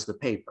criticize the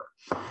paper.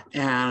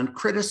 And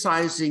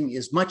criticizing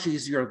is much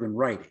easier than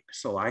writing.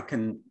 So I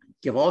can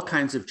give all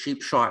kinds of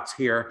cheap shots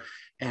here,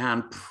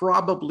 and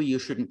probably you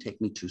shouldn't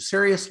take me too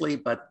seriously,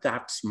 but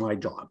that's my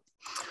job.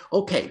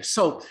 Okay,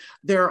 so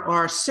there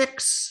are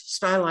 6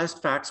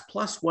 stylized facts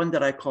plus one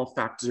that I call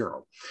fact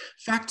 0.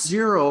 Fact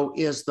 0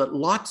 is that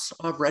lots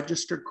of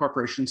registered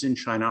corporations in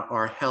China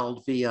are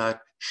held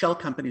via shell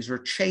companies or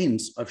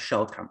chains of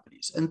shell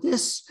companies. And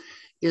this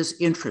is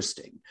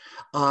interesting.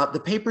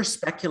 The paper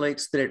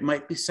speculates that it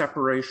might be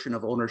separation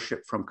of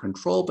ownership from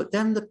control, but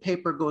then the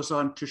paper goes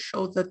on to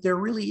show that there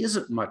really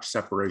isn't much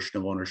separation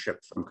of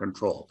ownership from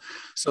control.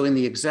 So in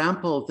the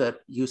example that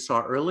you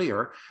saw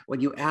earlier, when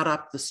you add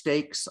up the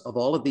stakes of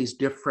all of these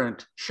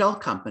different shell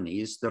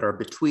companies that are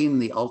between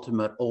the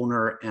ultimate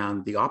owner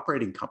and the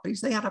operating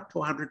companies, they add up to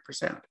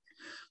 100%.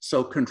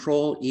 So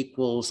control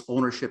equals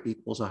ownership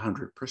equals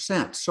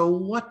 100%. So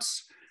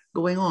what's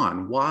going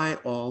on? Why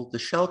all the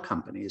shell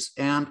companies?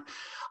 And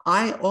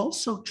I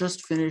also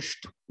just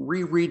finished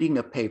rereading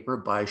a paper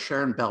by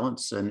Sharon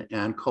Bellinson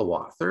and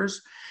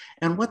co-authors.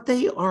 And what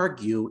they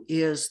argue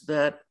is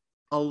that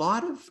a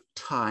lot of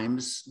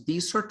times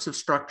these sorts of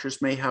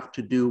structures may have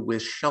to do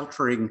with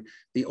sheltering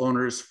the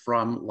owners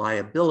from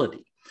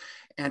liability.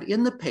 And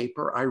in the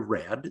paper, I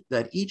read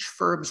that each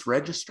firm's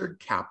registered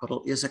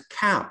capital is a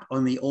cap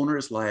on the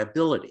owner's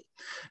liability.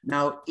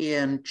 Now,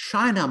 in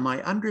China,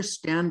 my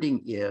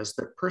understanding is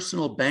that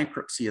personal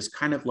bankruptcy is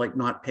kind of like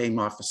not paying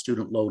off a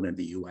student loan in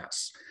the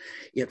US.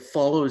 It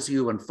follows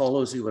you and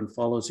follows you and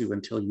follows you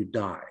until you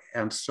die.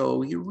 And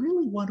so you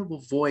really want to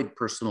avoid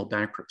personal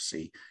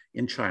bankruptcy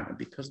in China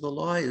because the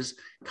law is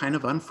kind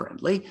of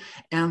unfriendly.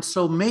 And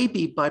so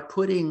maybe by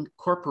putting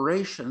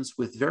corporations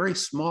with very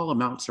small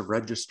amounts of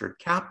registered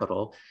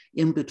capital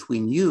in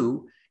between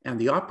you and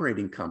the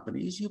operating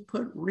companies, you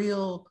put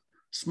real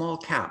small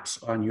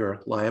caps on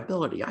your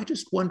liability. I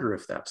just wonder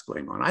if that's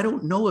going on. I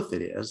don't know if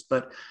it is,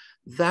 but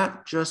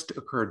that just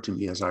occurred to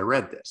me as I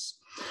read this.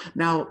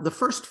 Now, the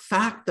first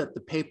fact that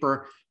the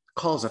paper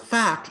calls a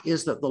fact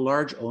is that the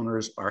large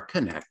owners are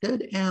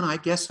connected. And I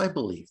guess I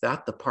believe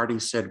that. The party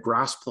said,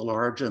 grasp the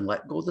large and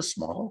let go the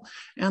small.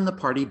 And the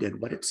party did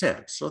what it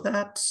said. So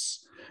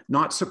that's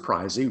not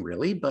surprising,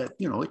 really, but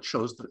it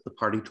shows that the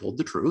party told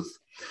the truth.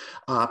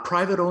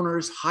 Private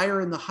owners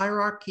higher in the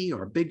hierarchy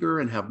are bigger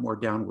and have more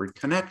downward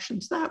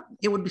connections. That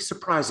it would be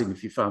surprising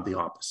if you found the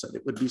opposite.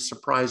 It would be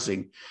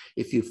surprising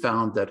if you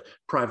found that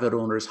private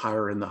owners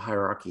higher in the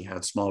hierarchy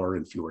had smaller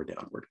and fewer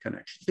downward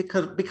connections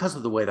because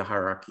of the way the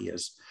hierarchy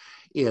is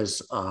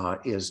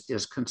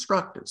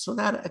constructed. So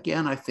that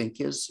again, I think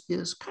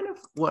is kind of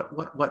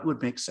what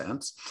would make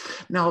sense.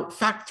 Now,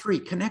 fact 3,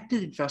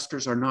 connected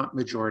investors are not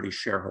majority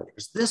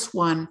shareholders. This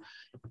one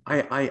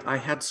I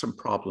had some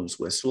problems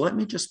with. So let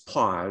me just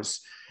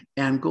pause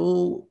and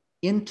go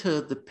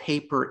into the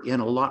paper in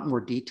a lot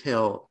more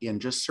detail in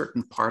just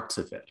certain parts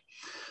of it.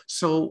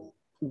 So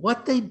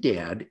what they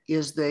did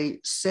is they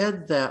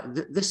said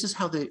that this is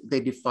how they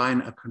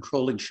define a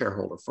controlling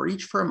shareholder. For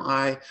each firm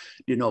I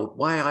denote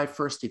YI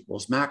first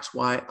equals max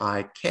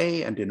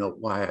YIK and denote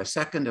YI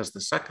second as the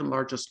second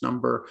largest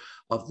number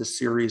of the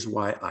series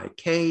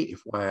YIK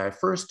if YI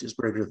first is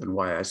greater than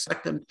YI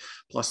second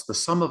plus the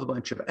sum of a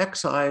bunch of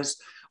XIs,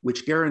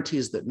 which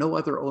guarantees that no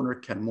other owner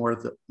can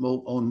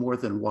own more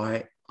than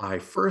YI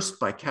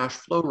first by cash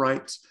flow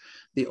rights.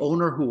 The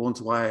owner who owns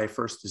YI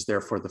first is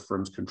therefore the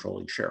firm's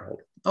controlling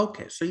shareholder.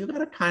 Okay, so you got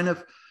to kind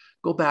of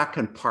go back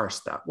and parse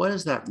that. What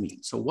does that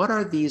mean? So what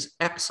are these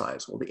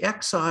XIs? Well, the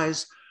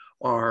XIs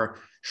are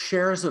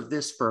shares of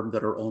this firm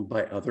that are owned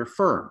by other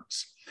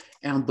firms.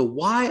 And the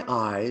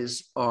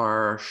YIs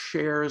are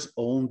shares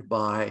owned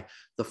by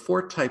the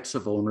four types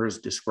of owners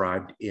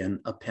described in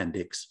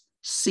Appendix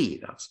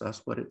C.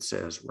 That's what it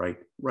says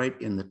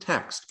right in the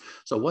text.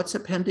 So what's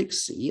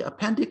Appendix C?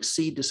 Appendix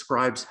C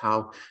describes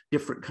how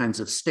different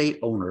kinds of state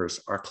owners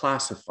are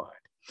classified.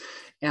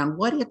 And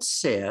what it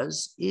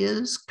says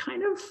is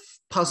kind of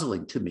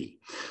puzzling to me.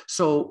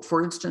 So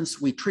for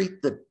instance, we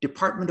treat the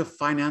Department of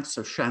Finance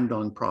of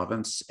Shandong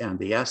Province and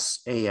the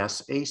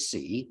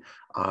SASAC,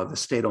 the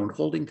state-owned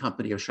holding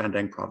company of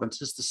Shandong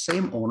Province, is the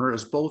same owner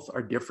as both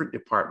are different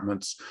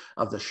departments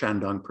of the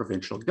Shandong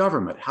provincial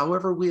government.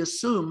 However, we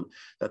assume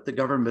that the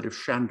government of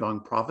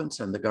Shandong Province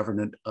and the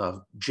government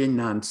of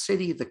Jinnan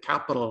City, the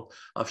capital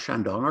of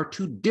Shandong, are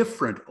two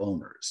different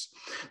owners.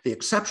 The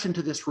exception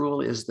to this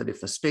rule is that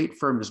if a state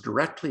firm is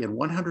directly and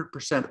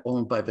 100%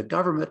 owned by the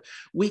government,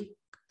 we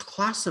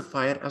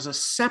classify it as a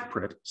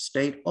separate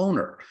state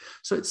owner.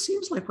 So it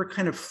seems like we're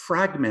kind of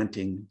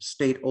fragmenting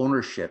state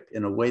ownership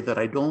in a way that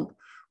I don't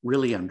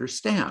really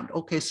understand.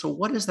 Okay, so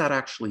what does that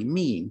actually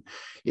mean?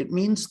 It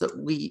means that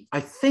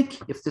I think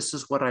if this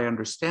is what I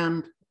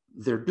understand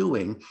they're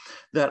doing,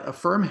 that a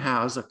firm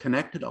has a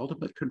connected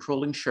ultimate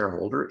controlling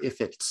shareholder if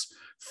its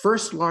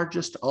first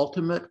largest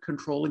ultimate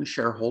controlling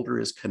shareholder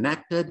is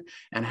connected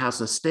and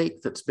has a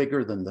stake that's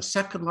bigger than the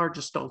second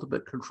largest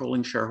ultimate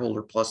controlling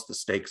shareholder plus the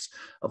stakes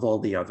of all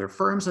the other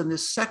firms. And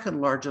this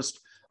second largest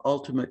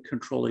ultimate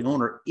controlling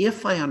owner,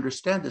 if I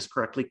understand this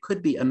correctly,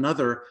 could be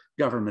another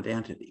government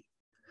entity.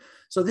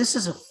 So this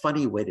is a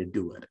funny way to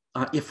do it.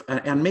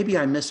 And maybe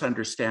I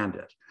misunderstand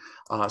it.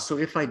 So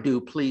if I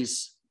do,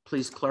 please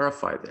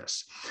clarify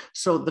this.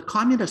 So the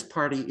Communist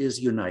Party is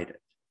united.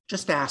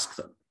 Just ask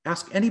them.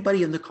 Ask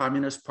anybody in the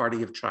Communist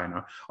Party of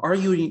China, are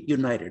you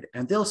united?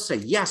 And they'll say,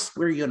 yes,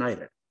 we're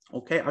united.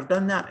 Okay, I've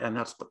done that, and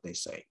that's what they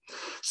say.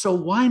 So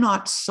why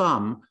not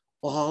sum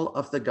all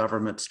of the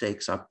government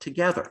stakes up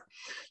together?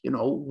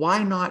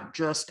 Why not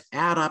just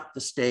add up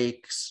the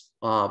stakes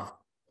of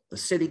the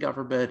city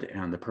government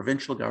and the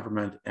provincial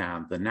government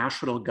and the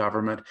national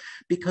government,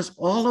 because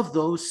all of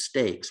those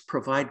stakes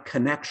provide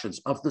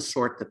connections of the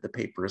sort that the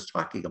paper is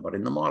talking about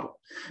in the model.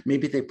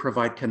 Maybe they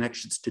provide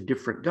connections to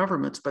different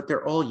governments, but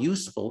they're all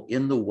useful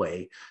in the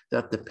way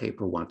that the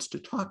paper wants to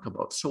talk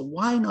about. So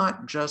why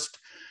not just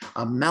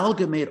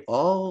amalgamate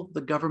all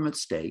the government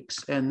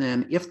stakes? And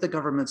then if the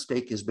government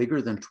stake is bigger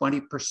than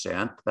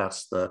 20%,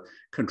 that's the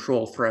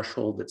control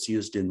threshold that's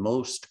used in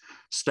most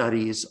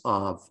studies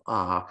of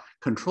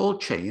control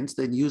chains,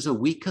 then use a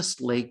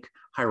weakest link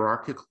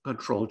hierarchical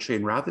control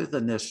chain rather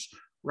than this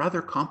rather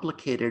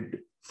complicated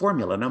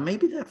formula. Now,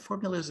 maybe that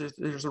formula,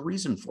 there's a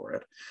reason for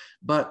it,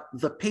 but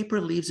the paper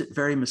leaves it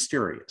very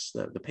mysterious.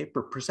 The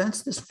paper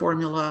presents this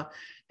formula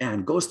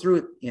and goes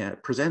through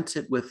it, presents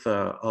it with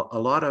a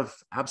lot of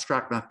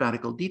abstract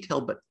mathematical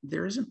detail, but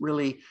there isn't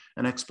really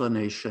an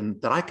explanation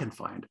that I can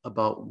find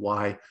about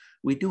why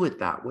we do it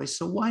that way.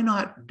 So why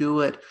not do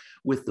it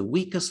with the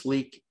weakest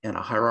link in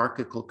a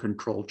hierarchical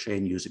control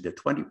chain using a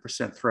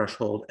 20%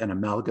 threshold and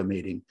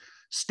amalgamating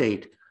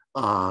state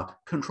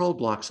control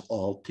blocks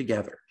all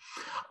together?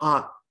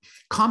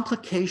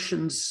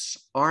 Complications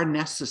are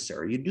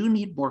necessary. You do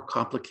need more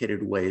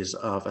complicated ways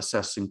of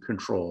assessing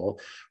control.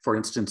 For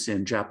instance,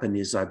 in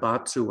Japanese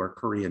zaibatsu or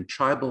Korean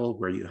chaebol,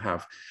 where you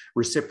have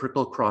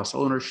reciprocal cross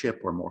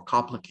ownership or more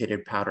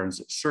complicated patterns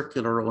of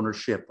circular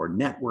ownership or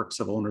networks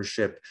of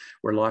ownership,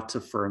 where lots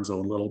of firms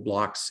own little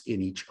blocks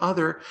in each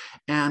other.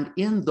 And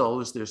in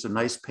those, there's a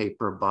nice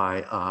paper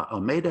by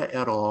Almeida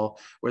et al.,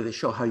 where they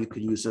show how you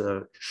could use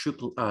a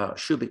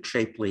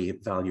Shubik-Shapley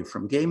value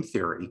from game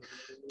theory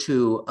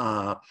to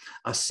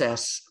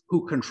assess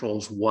who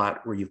controls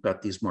what, where you've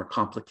got these more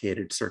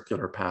complicated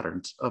circular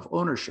patterns of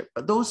ownership.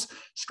 But those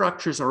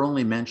structures are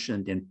only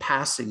mentioned in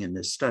passing in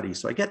this study.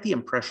 So I get the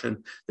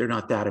impression they're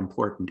not that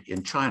important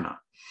in China.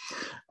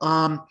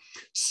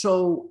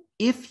 So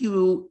if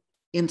you,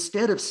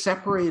 instead of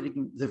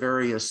separating the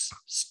various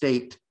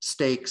state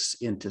stakes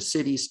into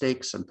city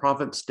stakes and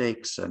province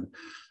stakes and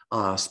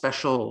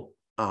special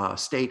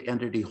state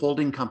entity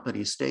holding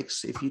company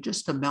stakes, if you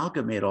just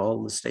amalgamate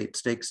all the state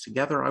stakes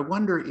together, I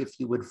wonder if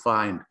you would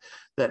find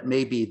that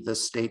maybe the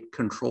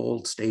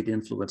state-controlled,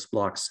 state-influenced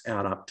blocks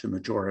add up to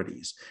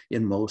majorities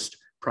in most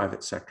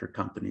private sector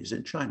companies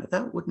in China.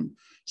 That wouldn't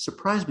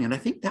surprise me, and I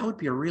think that would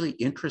be a really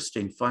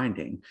interesting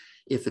finding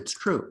if it's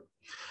true.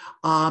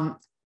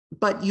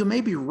 But you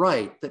may be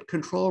right that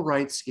control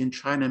rights in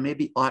China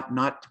maybe ought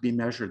not to be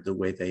measured the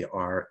way they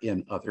are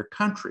in other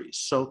countries.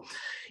 So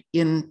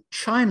in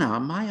China,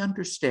 my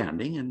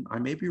understanding, and I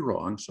may be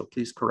wrong, so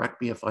please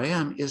correct me if I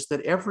am, is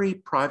that every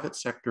private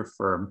sector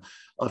firm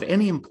of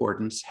any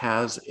importance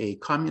has a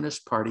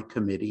Communist Party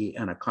committee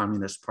and a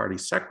Communist Party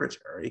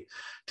secretary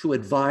to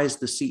advise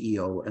the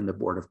CEO and the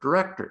board of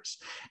directors.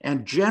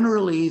 And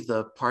generally,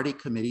 the party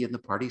committee and the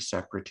party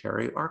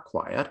secretary are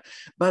quiet,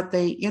 but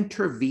they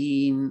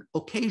intervene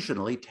occasionally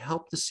to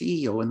help the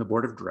CEO and the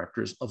board of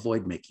directors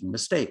avoid making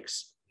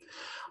mistakes.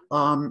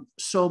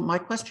 So my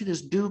question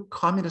is, do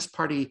Communist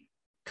Party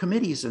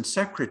committees and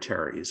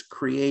secretaries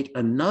create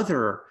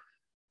another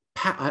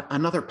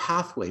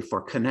pathway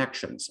for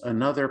connections,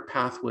 another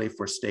pathway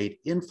for state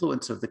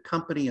influence of the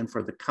company and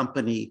for the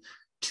company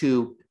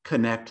to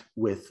connect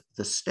with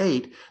the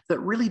state that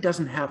really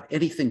doesn't have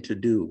anything to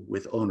do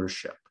with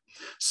ownership?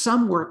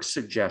 Some work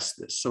suggests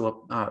this.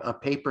 So a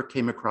paper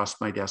came across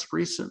my desk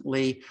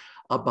recently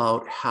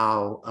about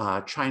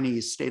how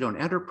Chinese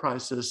state-owned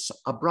enterprises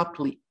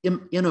abruptly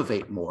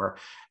innovate more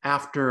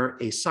after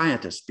a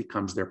scientist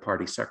becomes their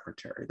party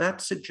secretary. That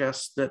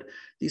suggests that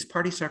these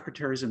party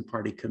secretaries and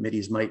party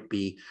committees might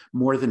be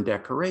more than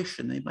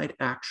decoration. They might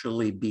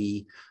actually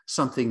be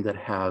something that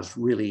has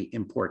really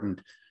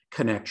important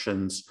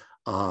connections,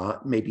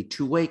 maybe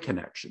two-way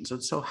connections.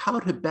 And so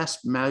how to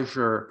best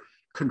measure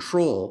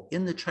control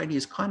in the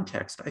Chinese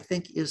context, I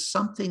think, is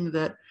something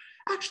that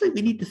actually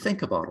we need to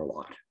think about a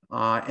lot.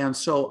 And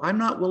so I'm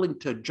not willing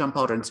to jump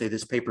out and say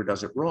this paper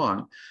does it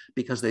wrong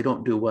because they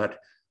don't do what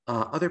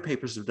other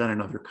papers have done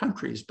in other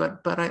countries.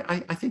 But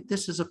I think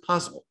this is a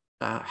puzzle.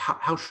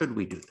 How should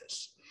we do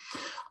this?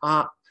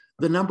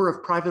 The number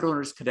of private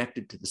owners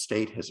connected to the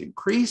state has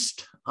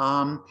increased.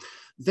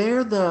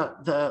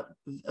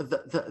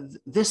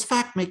 This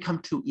fact may come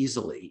too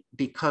easily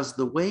because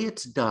the way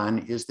it's done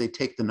is they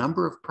take the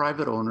number of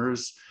private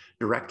owners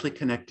directly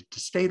connected to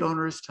state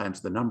owners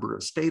times the number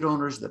of state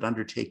owners that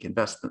undertake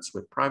investments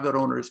with private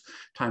owners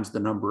times the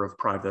number of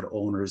private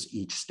owners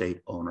each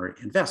state owner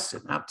invests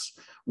in. That's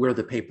where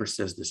the paper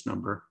says this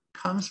number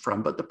comes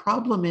from. But the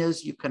problem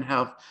is you can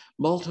have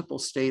multiple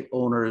state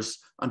owners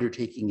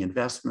undertaking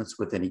investments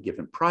with any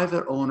given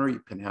private owner. You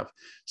can have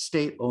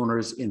state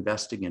owners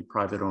investing in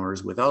private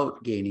owners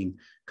without gaining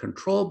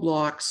control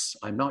blocks.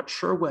 I'm not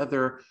sure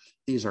whether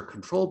these are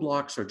control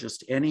blocks or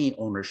just any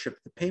ownership.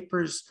 The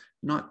paper's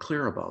not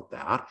clear about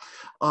that.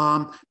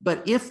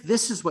 But if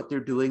this is what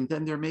they're doing,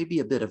 then there may be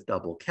a bit of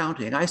double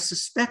counting. I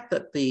suspect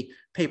that the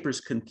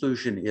paper's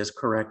conclusion is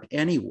correct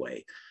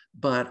anyway,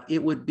 but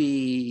it would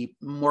be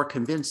more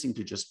convincing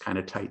to just kind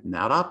of tighten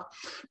that up.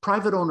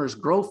 Private owners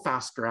grow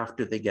faster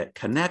after they get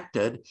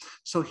connected.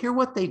 So here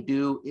what they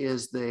do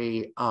is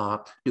they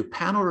do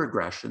panel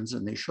regressions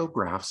and they show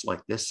graphs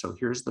like this. So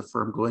here's the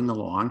firm going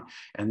along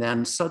and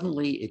then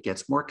suddenly it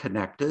gets more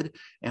connected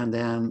and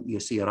then you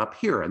see it up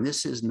here. And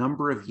this is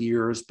number of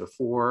years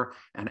before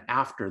and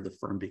after the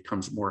firm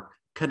becomes more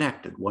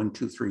connected. 1,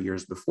 2, 3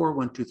 years before,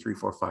 1, 2, 3,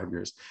 4, 5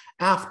 years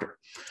after.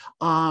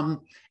 And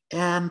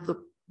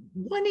the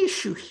one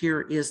issue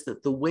here is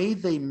that the way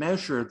they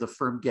measure the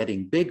firm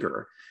getting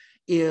bigger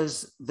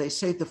is they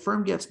say the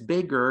firm gets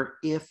bigger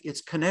if it's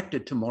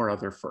connected to more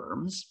other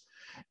firms,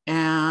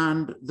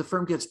 and the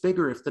firm gets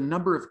bigger if the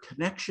number of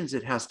connections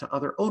it has to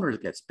other owners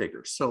gets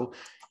bigger. So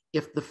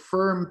if the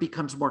firm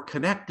becomes more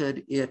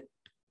connected, it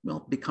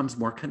becomes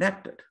more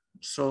connected.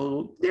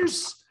 So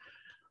there's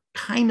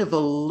kind of a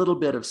little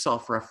bit of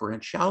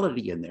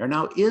self-referentiality in there.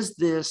 Now, is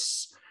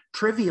this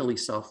trivially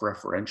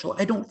self-referential?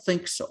 I don't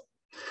think so.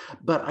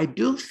 But I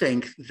do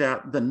think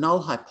that the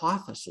null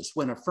hypothesis,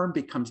 when a firm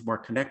becomes more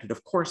connected,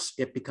 of course,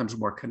 it becomes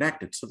more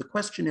connected. So the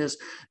question is,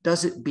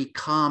 does it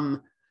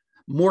become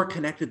more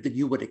connected than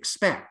you would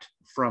expect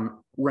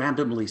from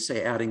randomly,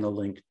 say, adding a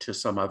link to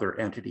some other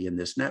entity in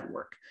this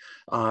network?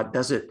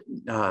 Does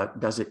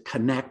it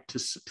connect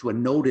to a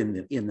node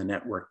in the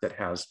network that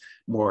has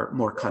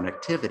more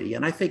connectivity?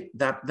 And I think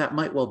that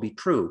might well be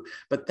true,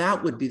 but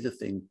that would be the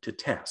thing to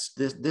test.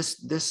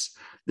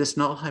 This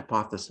null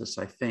hypothesis,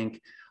 I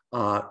think,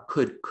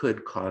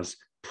 could cause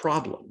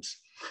problems.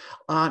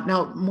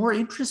 Now, more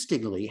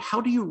interestingly,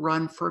 how do you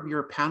run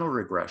firm-year panel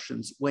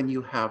regressions when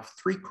you have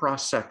 3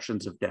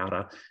 cross-sections of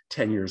data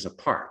 10 years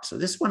apart? So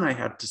this one I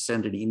had to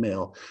send an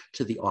email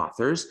to the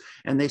authors,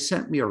 and they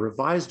sent me a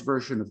revised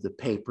version of the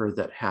paper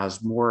that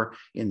has more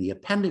in the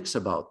appendix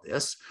about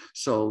this.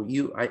 So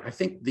I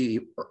think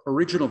the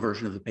original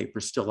version of the paper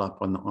is still up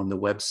on the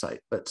website,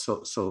 but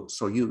so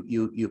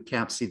you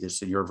can't see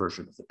this in your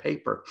version of the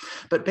paper.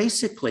 But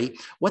basically,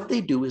 what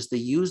they do is they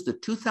use the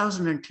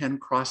 2010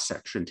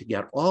 cross-section to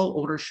get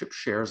all ownership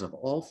shares of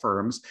all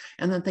firms,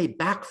 and then they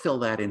backfill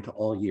that into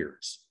all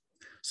years.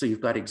 So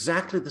you've got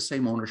exactly the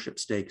same ownership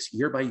stakes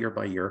year by year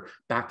by year,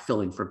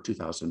 backfilling from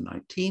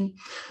 2019.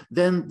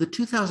 Then the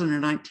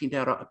 2019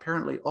 data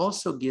apparently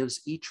also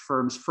gives each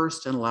firm's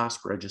first and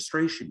last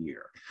registration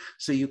year.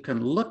 So you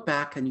can look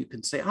back and you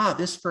can say,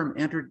 this firm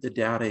entered the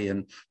data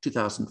in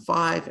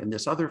 2005 and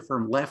this other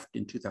firm left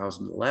in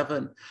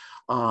 2011.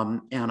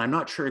 And I'm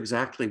not sure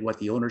exactly what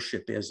the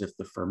ownership is if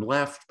the firm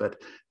left,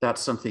 but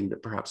that's something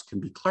that perhaps can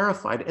be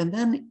clarified. And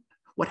then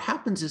what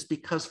happens is,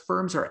 because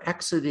firms are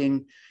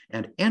exiting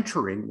and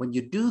entering, when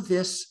you do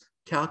this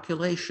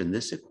calculation,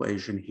 this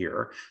equation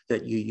here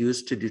that you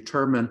use to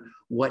determine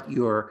what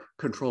your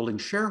controlling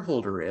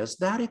shareholder is,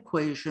 that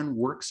equation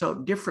works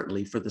out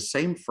differently for the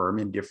same firm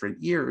in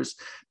different years,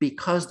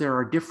 because there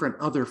are different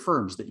other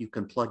firms that you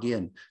can plug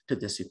in to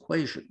this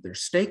equation. Their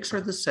stakes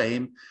are the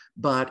same,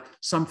 but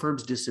some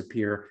firms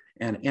disappear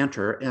and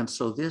enter. And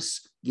so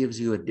this gives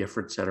you a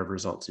different set of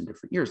results in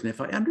different years. And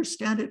if I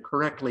understand it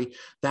correctly,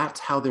 that's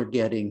how they're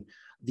getting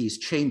these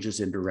changes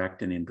in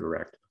direct and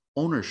indirect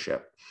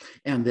ownership.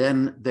 And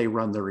then they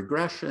run the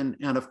regression.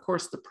 And of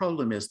course, the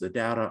problem is the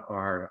data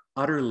are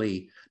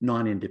utterly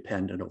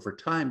non-independent over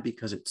time,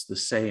 because it's the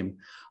same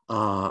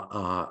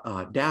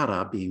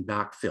data being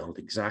backfilled,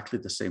 exactly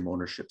the same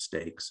ownership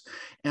stakes.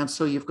 And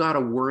so you've got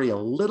to worry a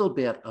little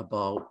bit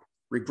about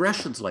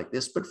regressions like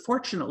this, but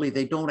fortunately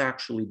they don't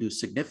actually do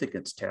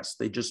significance tests.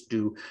 They just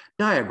do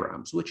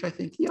diagrams, which I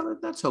think,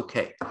 that's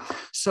okay.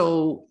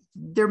 So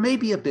there may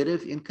be a bit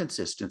of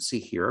inconsistency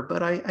here,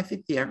 but I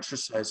think the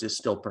exercise is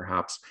still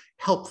perhaps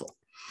helpful.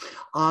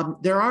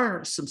 There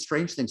are some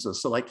strange things though.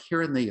 So like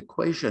here in the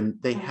equation,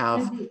 they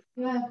have— Andy,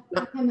 you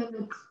have 10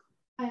 minutes.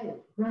 Hi,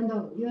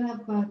 Randall, you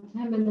have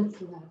 10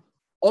 minutes left.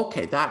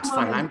 Okay, that's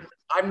fine.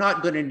 I'm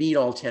not going to need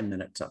all 10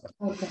 minutes of it.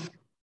 Okay.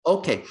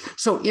 Okay,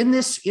 so in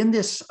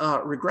this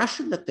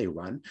regression that they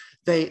run,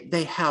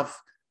 they have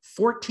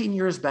 14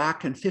 years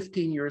back and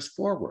 15 years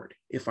forward,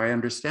 if I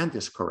understand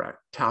this correct,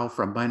 tau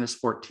from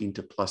 -14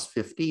 to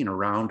 +15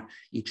 around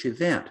each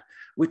event,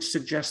 which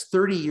suggests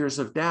 30 years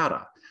of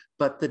data,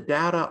 but the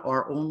data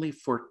are only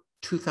for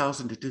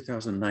 2000 to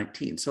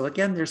 2019. So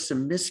again, there's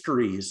some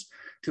mysteries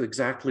to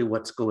exactly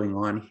what's going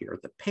on here.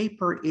 The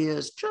paper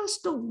is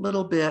just a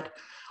little bit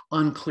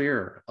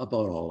unclear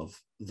about all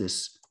of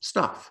this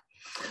stuff.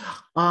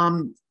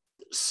 Then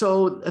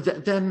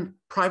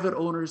private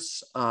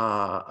owners,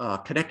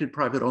 connected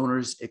private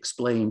owners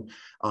explain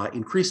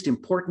increased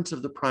importance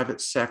of the private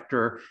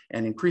sector,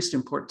 and increased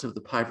importance of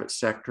the private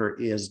sector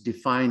is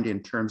defined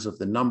in terms of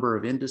the number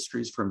of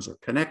industries firms are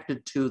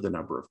connected to, the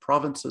number of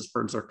provinces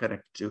firms are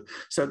connected to.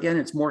 So again,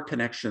 it's more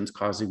connections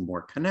causing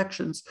more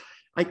connections.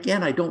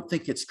 Again, I don't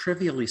think it's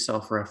trivially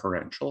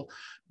self-referential,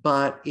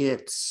 but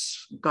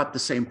it's got the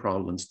same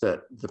problems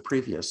that the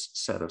previous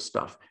set of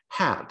stuff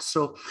had.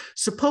 So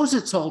suppose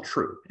it's all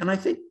true. And I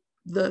think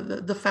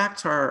the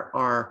facts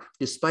are,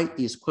 despite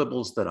these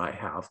quibbles that I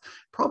have,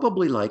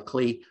 probably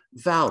likely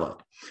valid.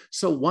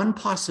 So one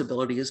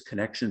possibility is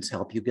connections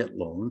help you get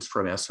loans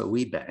from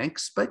SOE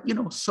banks, but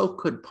so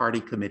could party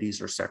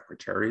committees or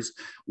secretaries.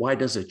 Why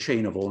does a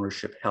chain of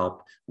ownership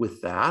help with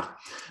that?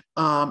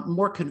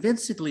 More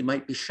convincingly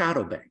might be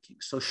shadow banking.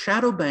 So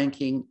shadow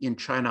banking in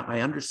China, I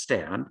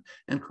understand,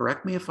 and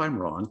correct me if I'm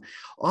wrong,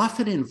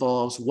 often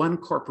involves one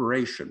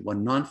corporation,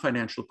 one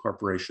non-financial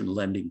corporation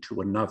lending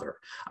to another,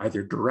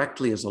 either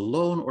directly as a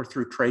loan or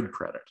through trade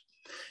credit.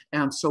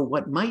 And so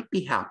what might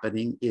be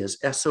happening is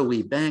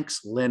SOE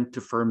banks lend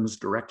to firms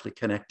directly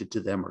connected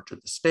to them or to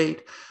the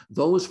state.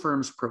 Those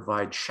firms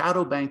provide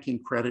shadow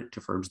banking credit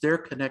to firms they're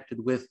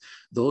connected with.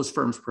 Those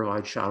firms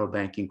provide shadow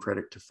banking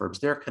credit to firms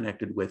they're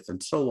connected with,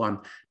 and so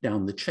on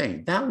down the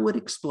chain. That would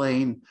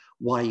explain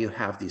why you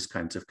have these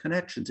kinds of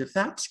connections, if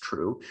that's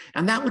true.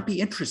 And that would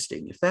be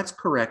interesting. If that's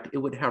correct, it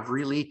would have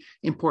really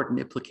important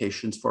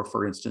implications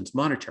for instance,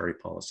 monetary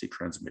policy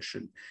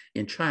transmission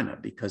in China,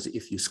 because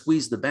if you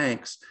squeeze the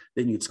banks,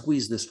 then you'd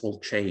squeeze this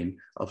whole chain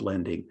of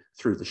lending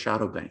through the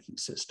shadow banking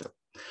system.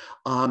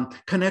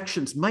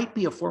 Connections might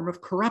be a form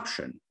of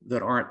corruption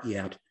that aren't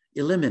yet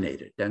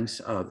eliminated. And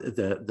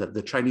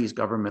the Chinese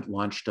government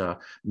launched a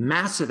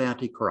massive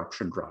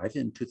anti-corruption drive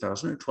in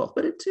 2012,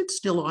 but it's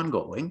still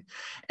ongoing.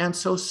 And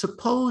so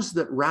suppose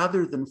that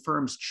rather than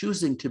firms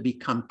choosing to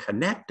become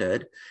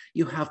connected,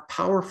 you have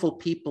powerful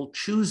people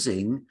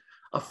choosing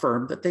a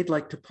firm that they'd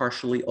like to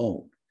partially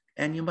own.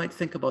 And you might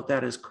think about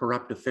that as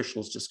corrupt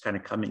officials just kind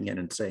of coming in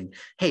and saying,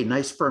 hey,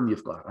 nice firm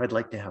you've got, I'd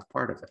like to have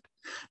part of it.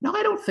 Now,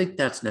 I don't think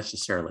that's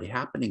necessarily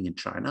happening in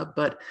China,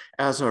 but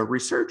as a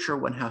researcher,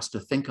 one has to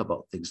think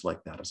about things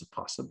like that as a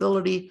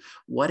possibility.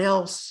 What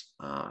else?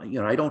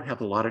 I don't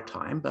have a lot of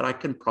time, but I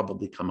can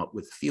probably come up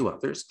with a few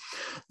others.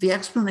 The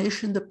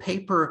explanation the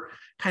paper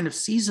kind of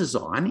seizes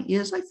on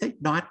is, I think,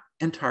 not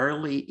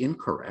entirely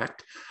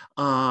incorrect.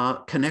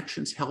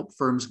 Connections help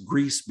firms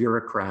grease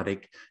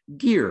bureaucratic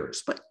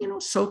gears, but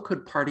so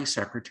could party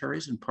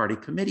secretaries and party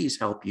committees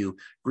help you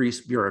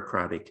grease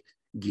bureaucratic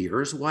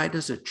gears. Why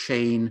does a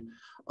chain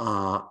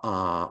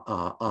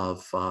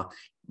of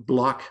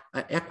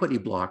equity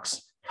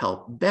blocks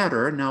help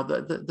better? Now,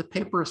 the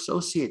paper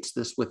associates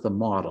this with a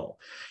model.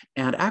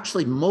 And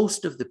actually,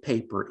 most of the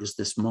paper is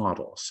this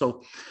model.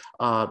 So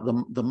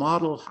the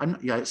model,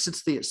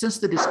 since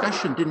the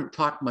discussion didn't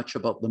talk much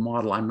about the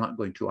model, I'm not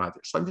going to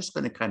either. So I'm just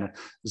going to kind of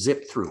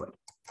zip through it.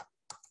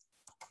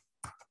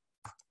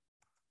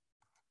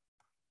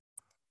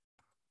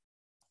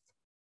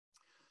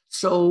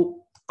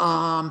 So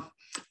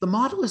the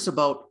model is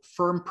about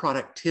firm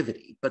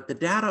productivity, but the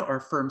data are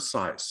firm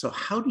size. So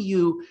how do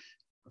you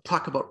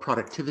talk about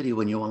productivity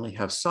when you only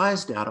have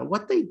size data?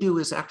 What they do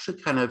is actually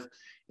kind of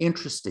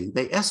interesting.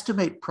 They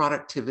estimate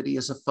productivity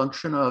as a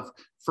function of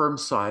firm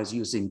size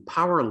using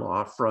power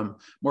law from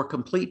more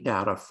complete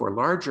data for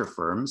larger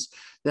firms.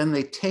 Then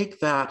they take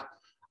that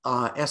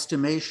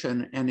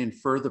estimation and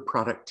infer the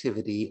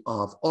productivity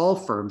of all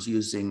firms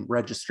using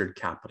registered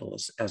capital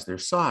as their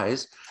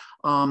size.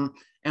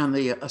 And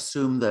they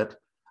assume that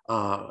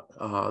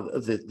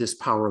this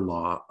power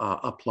law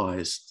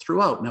applies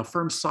throughout. Now,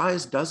 firm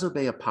size does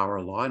obey a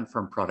power law, and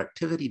firm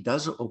productivity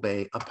does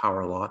obey a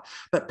power law,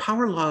 but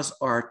power laws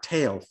are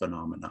tail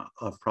phenomena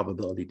of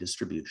probability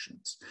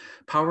distributions.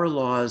 Power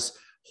laws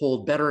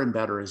hold better and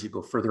better as you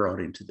go further out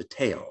into the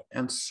tail.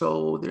 And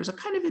so there's a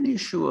kind of an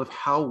issue of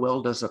how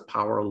well does a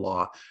power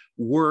law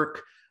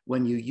work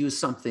when you use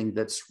something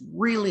that's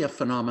really a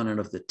phenomenon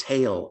of the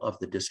tail of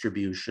the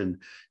distribution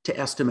to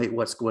estimate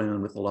what's going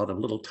on with a lot of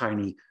little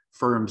tiny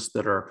firms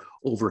that are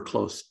over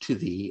close to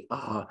the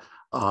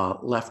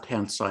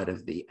left-hand side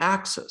of the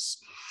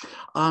axis.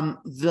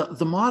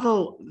 The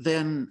model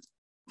then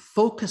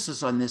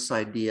focuses on this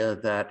idea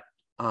that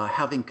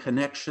having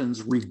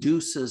connections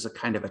reduces a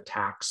kind of a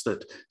tax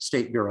that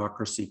state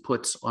bureaucracy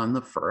puts on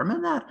the firm,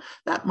 and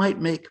that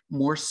might make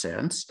more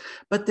sense.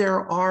 But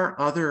there are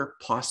other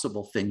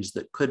possible things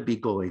that could be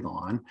going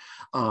on.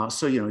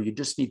 So you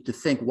just need to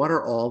think, what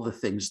are all the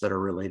things that are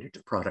related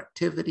to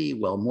productivity?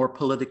 Well, more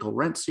political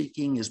rent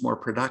seeking is more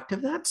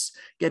productive. That's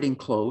getting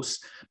close.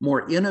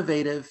 More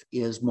innovative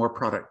is more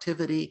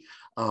productivity.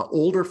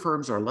 Older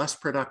firms are less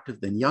productive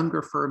than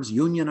younger firms.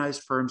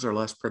 Unionized firms are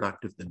less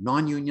productive than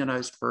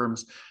non-unionized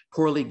firms.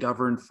 Poorly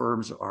governed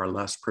firms are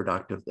less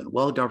productive than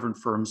well-governed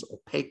firms.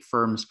 Opaque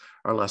firms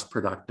are less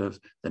productive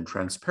than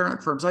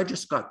transparent firms. I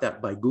just got that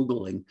by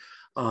Googling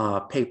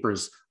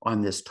papers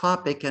on this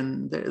topic,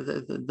 and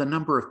the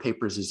number of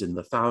papers is in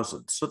the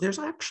thousands. So there's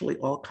actually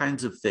all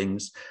kinds of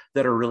things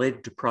that are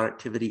related to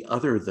productivity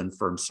other than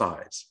firm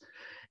size.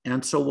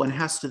 And so one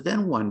has to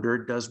then wonder,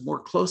 does more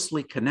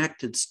closely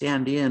connected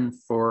stand in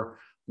for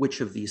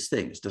which of these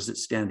things? Does it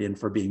stand in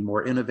for being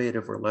more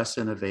innovative or less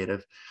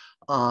innovative?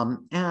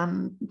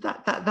 And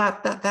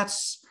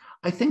that's,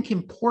 I think,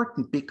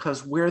 important,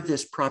 because where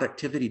this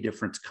productivity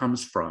difference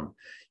comes from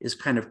is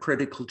kind of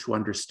critical to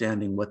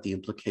understanding what the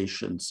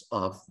implications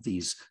of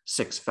these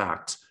 6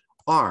 facts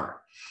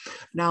are.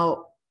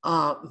 Now,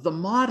 the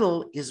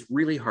model is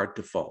really hard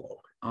to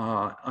follow.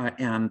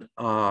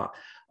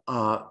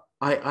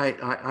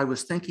 I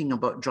was thinking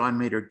about John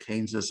Maynard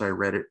Keynes as I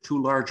read it.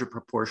 Too large a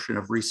proportion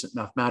of recent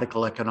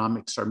mathematical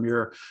economics are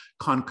mere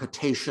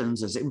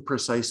concatenations, as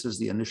imprecise as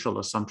the initial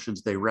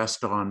assumptions they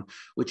rest on,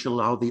 which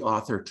allow the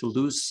author to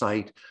lose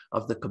sight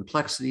of the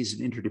complexities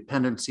and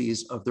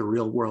interdependencies of the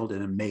real world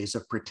in a maze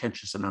of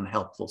pretentious and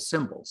unhelpful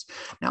symbols.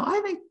 Now,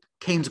 I think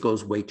Keynes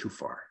goes way too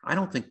far. I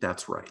don't think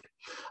that's right.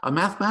 A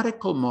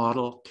mathematical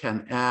model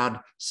can add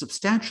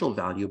substantial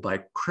value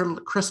by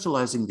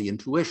crystallizing the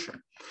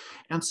intuition.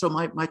 And so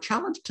my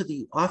challenge to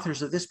the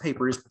authors of this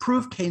paper is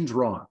prove Keynes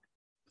wrong.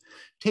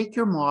 Take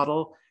your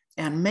model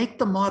and make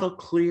the model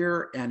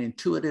clear and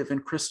intuitive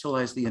and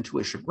crystallize the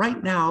intuition.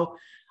 Right now,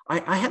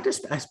 I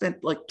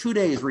spent like 2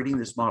 days reading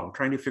this model,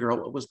 trying to figure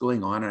out what was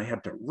going on. And I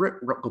had to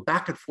go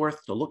back and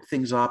forth to look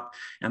things up.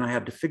 And I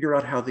had to figure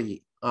out how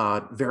the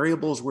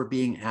variables were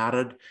being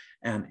added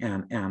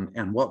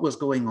and what was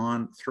going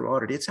on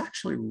throughout it. It's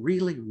actually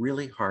really,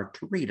 really hard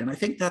to read. And I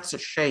think that's a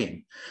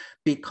shame,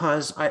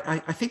 because I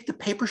think the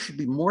paper should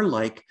be more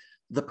like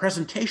the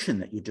presentation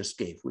that you just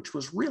gave, which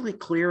was really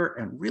clear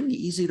and really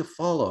easy to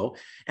follow.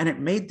 And it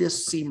made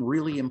this seem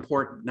really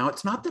important. Now,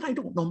 it's not that I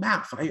don't know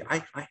math.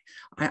 I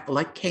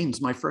like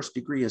Keynes, my first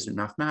degree is in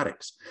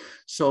mathematics.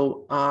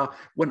 So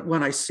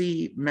when I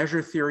see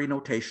measure theory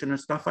notation and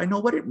stuff, I know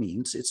what it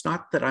means. It's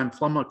not that I'm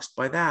flummoxed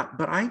by that,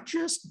 but I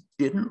just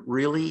didn't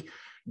really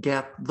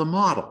get the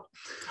model.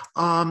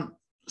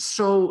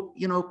 So,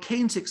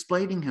 Keynes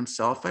explaining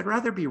himself, I'd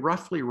rather be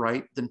roughly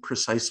right than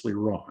precisely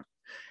wrong.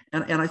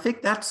 And I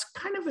think that's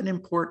kind of an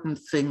important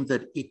thing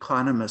that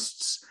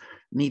economists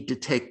need to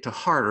take to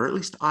heart, or at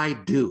least I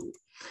do.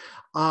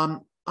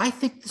 I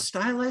think the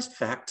stylized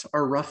facts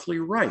are roughly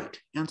right.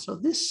 And so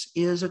this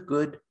is a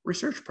good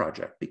research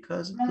project,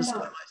 because the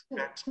stylized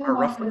facts are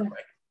roughly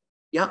right.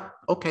 Yeah,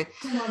 okay.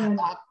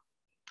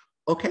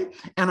 Okay,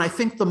 and I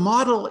think the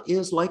model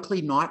is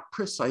likely not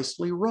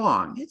precisely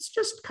wrong. It's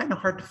just kind of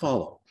hard to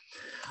follow.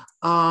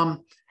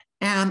 And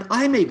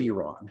I may be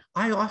wrong.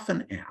 I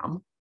often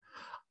am.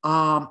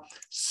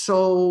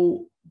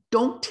 So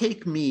don't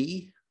take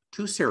me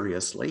too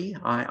seriously.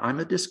 I'm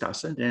a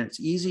discussant, and it's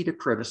easy to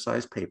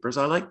criticize papers.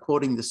 I like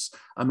quoting this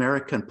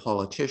American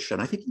politician.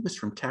 I think he was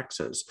from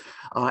Texas.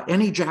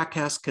 Any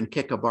jackass can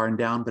kick a barn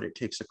down, but it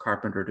takes a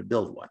carpenter to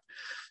build one.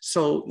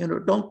 So,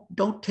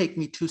 don't take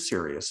me too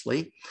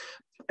seriously.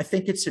 I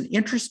think it's an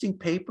interesting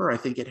paper. I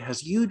think it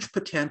has huge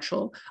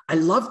potential. I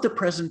love the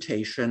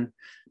presentation,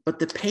 but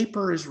the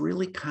paper is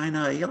really kind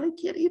of like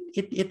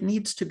it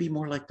needs to be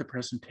more like the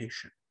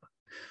presentation.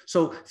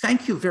 So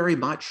thank you very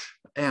much,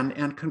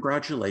 and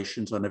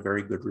congratulations on a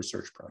very good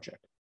research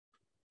project.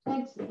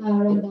 Thanks,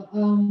 Randall.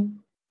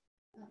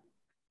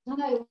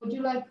 Chang-Tai, would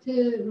you like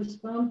to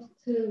respond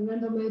to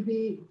Randall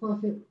maybe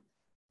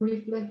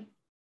briefly?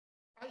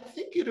 I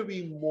think it'll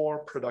be more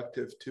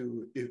productive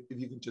if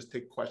you can just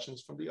take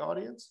questions from the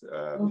audience,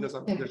 because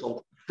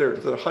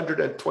there's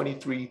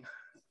 123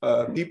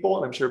 people,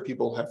 and I'm sure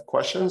people have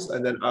questions,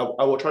 and then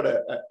I will try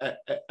to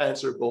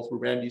answer both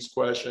Randy's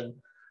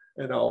question,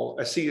 and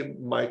I see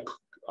my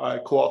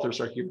co-authors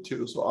are here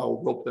too, so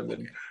I'll rope them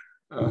in.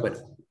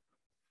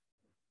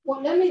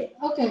 Well,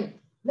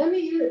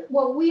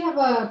 we have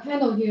a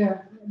panel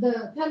here.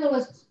 The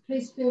panelists,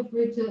 please feel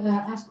free to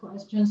ask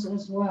questions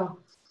as well.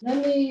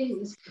 Let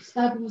me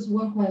start with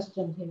one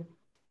question here.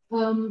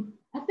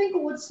 I think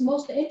what's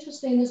most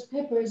interesting in this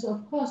paper is,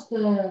 of course,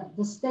 the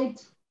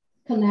state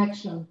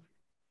connection.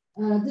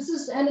 This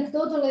is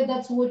anecdotally,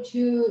 that's what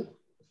you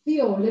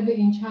feel living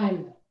in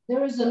China.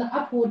 There is an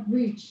upward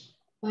reach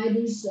by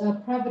these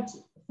private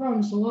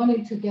firms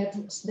wanting to get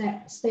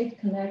state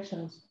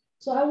connections.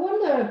 So I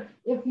wonder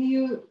if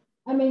the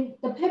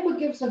paper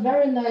gives a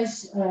very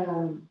nice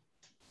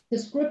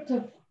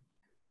description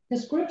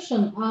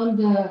on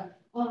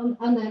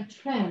that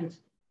trend.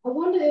 I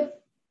wonder if,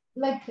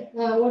 like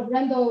what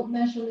Randall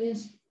mentioned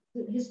is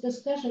his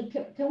discussion,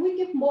 can we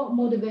give more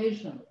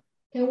motivation?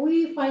 Can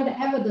we find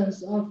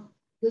evidence of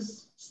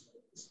this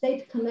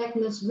state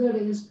connectedness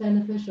really is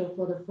beneficial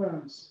for the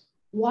firms?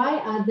 Why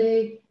are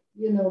they,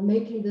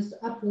 making this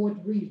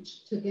upward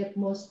reach to get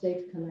more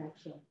state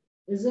connection?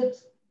 Is it,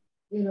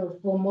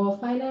 for more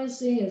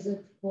financing? Is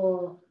it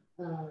for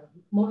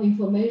more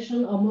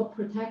information or more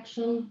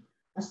protection,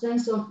 a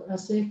sense of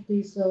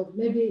safety? So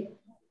maybe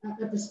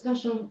a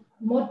discussion,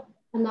 more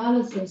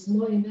analysis,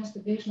 more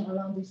investigation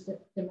along this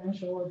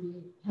dimension will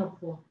be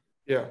helpful.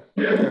 Yeah.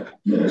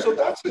 So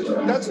that's a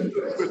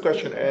good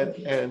question,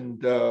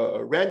 and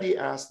Randy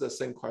asked the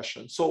same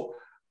question. So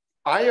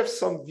I have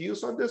some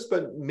views on this,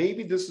 but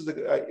maybe this is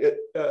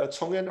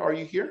Chong-En, are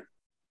you here?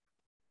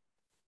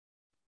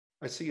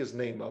 I see his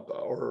name up.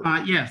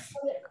 Yes.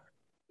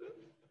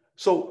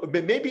 So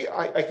maybe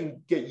I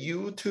can get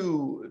you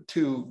to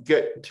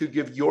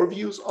give your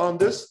views on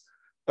this.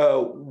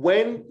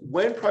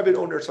 When private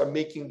owners are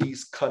making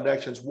these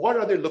connections, what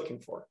are they looking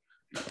for?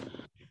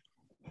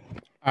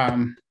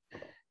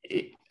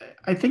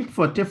 I think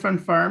for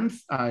different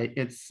firms,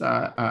 it's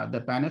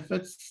the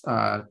benefits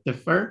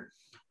differ.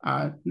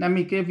 Let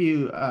me give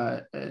you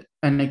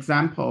an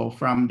example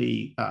from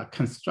the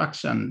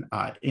construction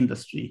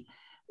industry.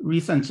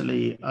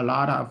 Recently, a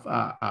lot of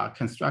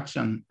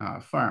construction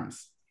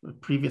firms,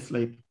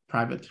 previously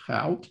private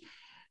held,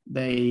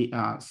 they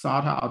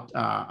sought out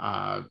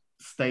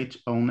state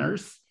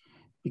owners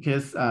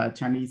because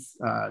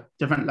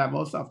different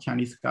levels of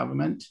Chinese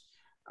government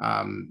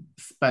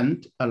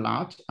spent a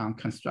lot on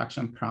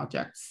construction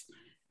projects.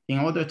 In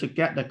order to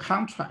get the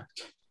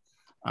contract,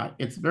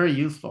 it's very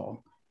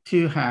useful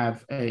to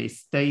have a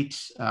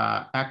state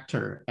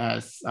actor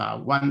as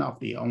one of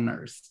the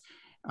owners.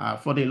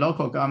 For the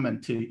local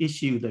government to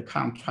issue the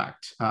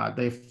contract,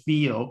 they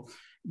feel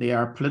they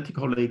are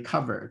politically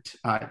covered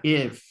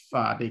if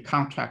the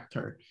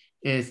contractor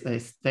is a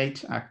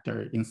state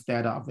actor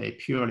instead of a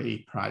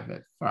purely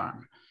private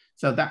firm.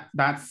 So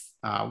that's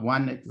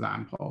one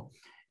example.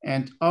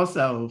 And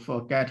also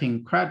for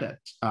getting credit,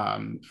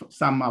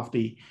 some of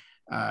the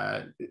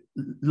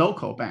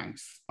local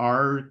banks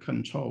are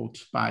controlled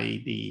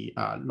by the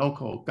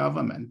local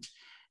government.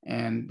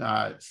 And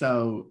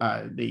so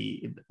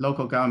the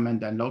local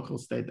government and local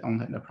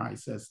state-owned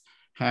enterprises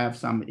have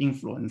some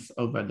influence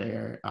over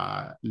their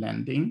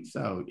lending.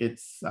 So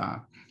it's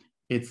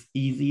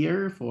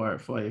easier for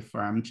a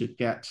firm to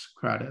get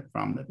credit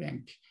from the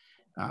bank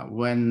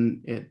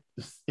when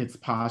it's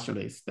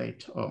partially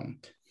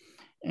state-owned.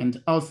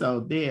 And also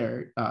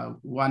there,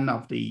 one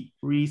of the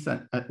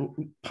reason,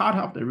 part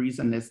of the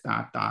reason is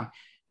that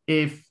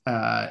if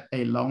a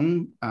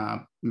loan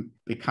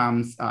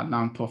becomes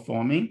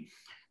non-performing,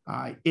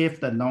 if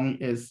the loan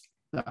is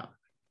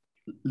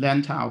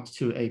lent out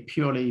to a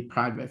purely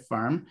private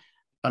firm,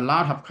 a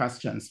lot of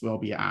questions will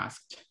be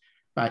asked.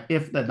 But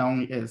if the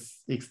loan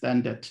is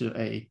extended to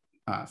a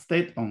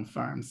state-owned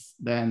firms,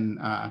 then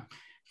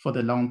for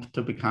the loan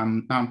to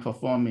become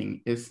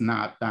non-performing is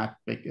not that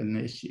big an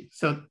issue.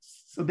 So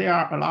there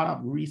are a lot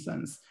of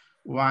reasons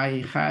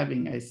why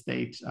having a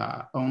state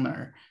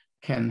owner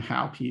can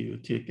help you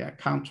to get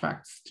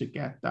contracts, to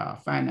get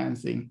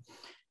financing,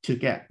 to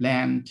get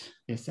land,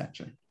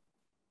 etc.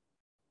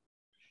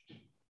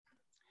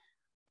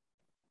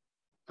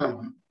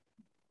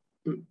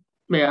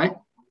 May I?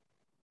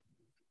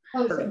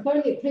 Oh, so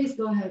Bernie, please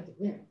go ahead.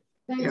 Yeah,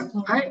 thanks,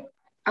 Tom.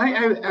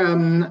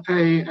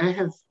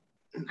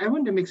 I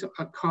want to make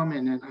a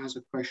comment and ask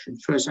a question.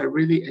 First, I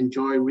really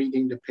enjoy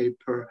reading the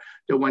paper,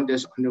 the one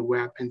that's on the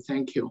web, and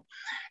thank you.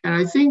 And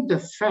I think the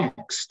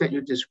facts that you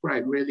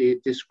describe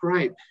really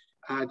describe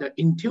the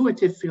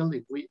intuitive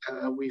feeling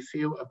we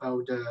feel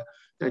about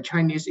the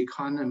Chinese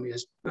economy,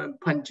 as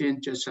Punjin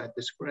just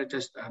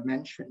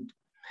mentioned.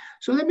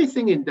 So let me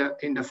think in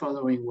the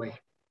following way.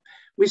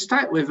 We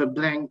start with a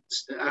blank,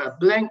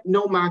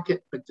 no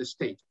market but the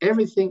state.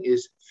 Everything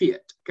is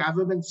fiat.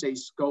 Government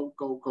says go,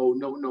 go, go,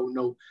 no, no,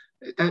 no.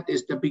 That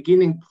is the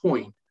beginning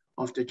point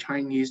of the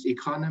Chinese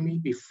economy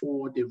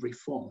before the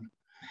reform.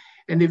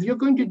 And if you're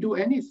going to do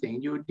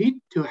anything, you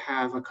need to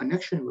have a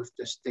connection with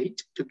the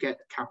state to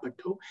get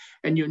capital,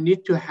 and you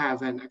need to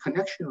have a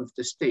connection with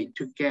the state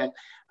to get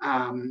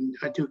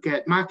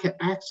market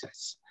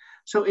access.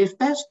 So if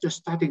that's the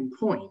starting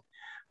point,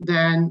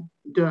 then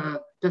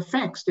the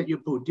facts that you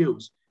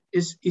produce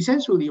is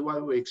essentially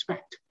what we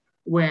expect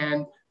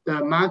when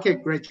the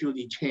market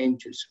gradually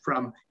changes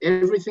from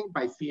everything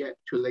by fiat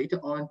to later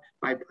on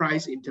by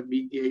price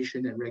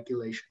intermediation and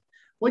regulation.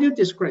 What you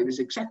describe is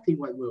exactly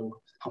what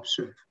we'll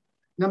observe.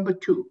 Number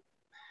two,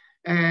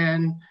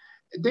 and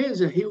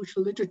there's a huge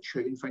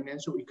literature in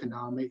financial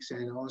economics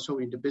and also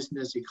in the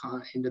business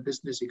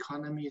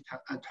economy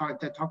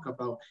that talk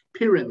about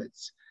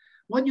pyramids.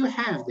 What you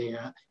have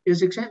there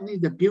is exactly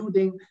the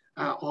building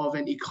of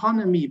an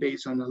economy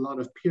based on a lot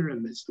of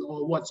pyramids,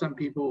 or what some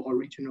people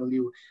originally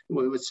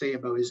would say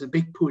about is a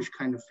big push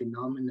kind of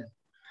phenomenon.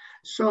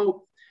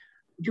 So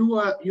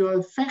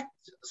your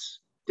facts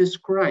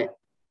describe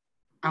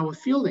our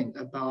feeling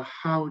about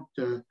how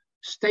the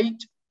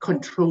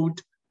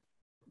state-controlled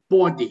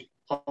body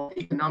of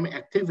economic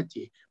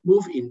activity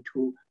move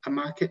into a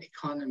market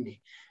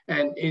economy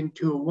and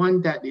into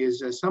one that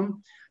is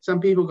some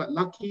people got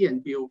lucky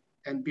and build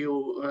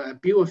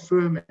a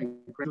firm and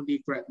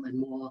gradually grab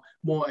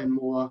more and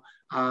more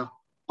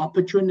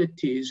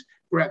opportunities,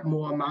 grab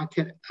more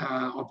market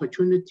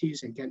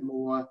opportunities and get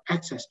more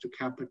access to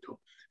capital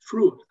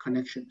through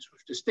connections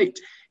with the state.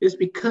 It's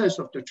because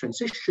of the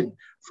transition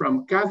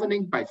from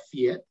governing by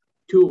fiat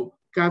to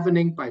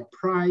governing by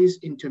price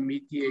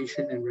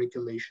intermediation and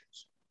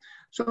regulations.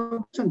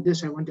 So on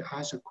this, I want to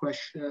ask a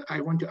question.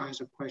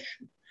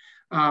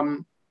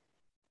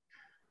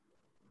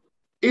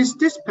 Is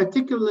this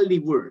particularly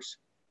worse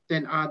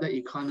than other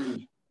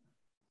economy?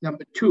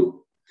 Number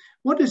two,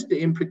 what is the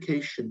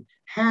implication?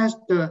 Has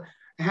the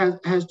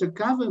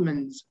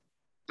government's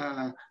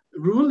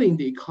ruling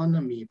the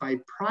economy by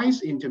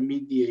price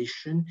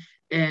intermediation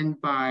and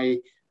by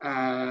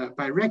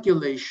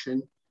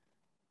regulation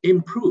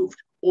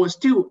improved, or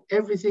still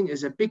everything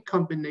is a big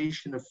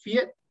combination of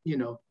fiat,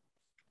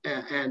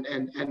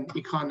 and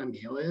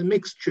economy, or a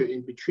mixture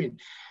in between?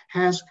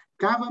 Has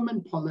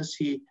government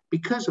policy,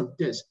 because of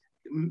this,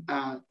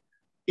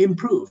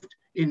 improved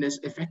in its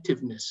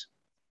effectiveness?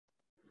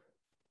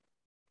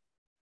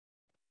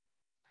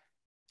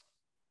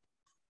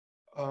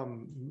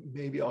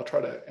 Maybe I'll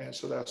try to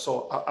answer that.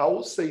 So I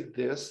will say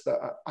this, that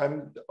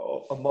I'm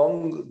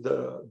among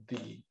the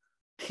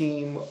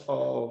team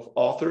of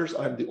authors,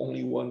 I'm the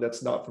only one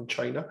that's not from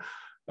China.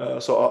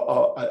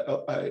 So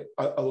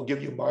I will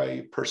give you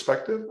my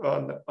perspective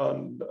on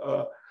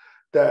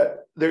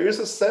that. There is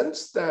a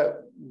sense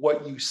that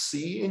what you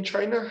see in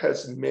China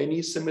has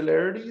many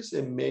similarities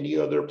in many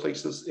other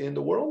places in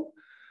the world.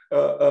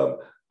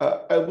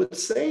 I would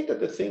say that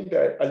the thing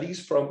that, at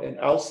least from an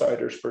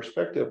outsider's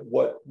perspective,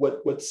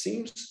 what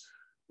seems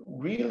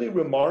really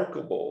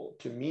remarkable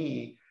to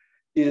me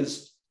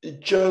is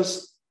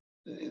just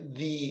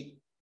the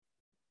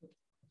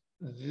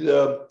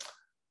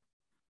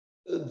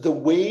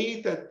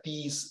way that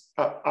these,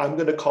 I'm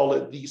going to call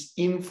it, these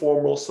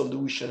informal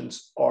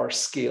solutions are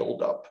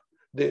scaled up.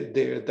 So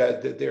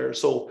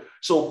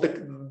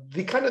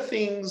the kind of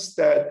things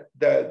that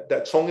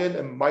Chong-En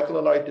and Michael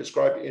and I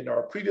described in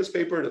our previous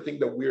paper, the thing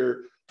that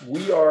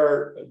we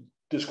are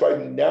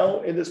describing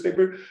now in this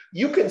paper,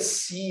 you can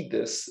see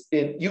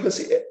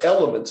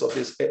elements of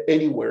this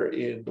anywhere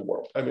in the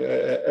world. I mean,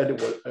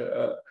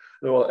 anywhere.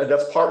 And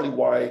that's partly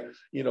why,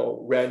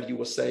 Randy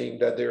was saying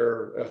that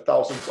there are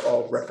thousands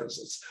of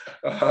references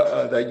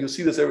that you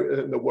see this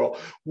in the world.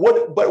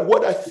 But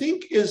what I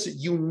think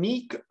is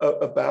unique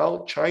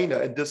about China,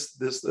 and this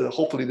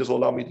hopefully this will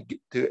allow me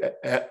to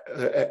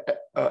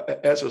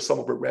answer some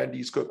of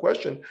Randy's good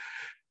question,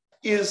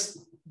 is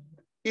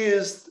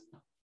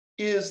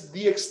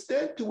the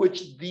extent to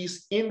which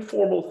these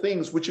informal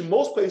things, which in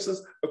most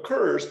places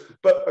occurs,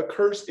 but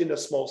occurs in a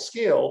small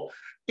scale,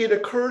 it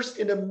occurs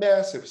in a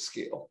massive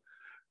scale.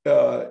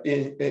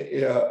 In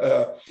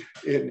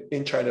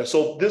China.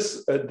 So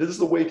this is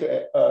the way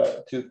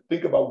to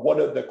think about one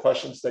of the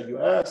questions that you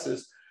asked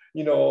is,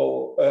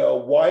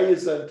 why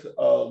isn't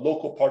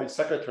local party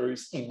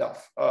secretaries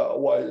enough?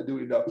 Why do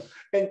enough?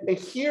 And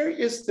here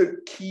is the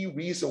key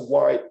reason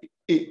why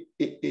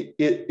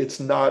it's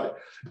not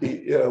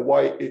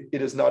why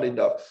it is not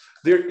enough.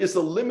 There is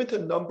a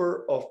limited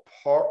number of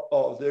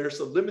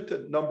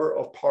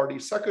party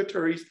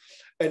secretaries,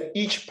 and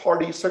each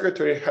party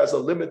secretary has a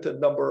limited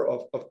number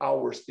of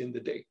hours in the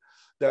day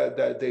that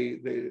they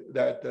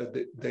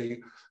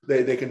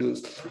can do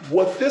this.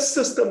 What this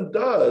system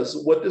does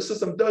is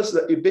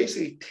that it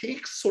basically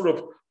takes sort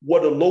of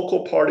what a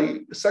local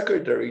party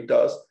secretary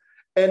does,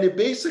 and it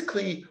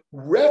basically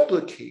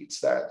replicates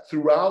that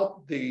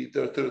throughout the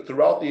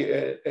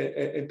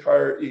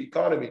entire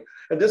economy.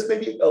 And this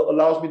maybe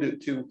allows me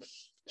to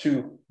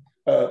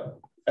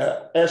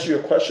answer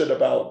your question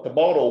about the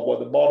model. Well,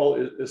 the model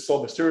is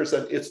so mysterious,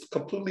 and it's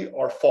completely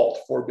our fault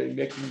for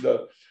making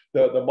the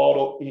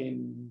model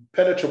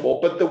impenetrable.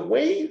 But the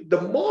way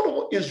the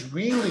model is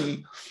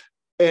really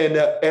an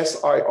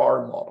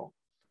SIR model.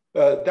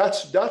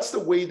 That's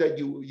the way that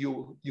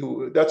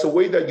that's a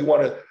way that you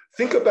want to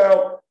think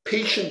about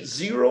patient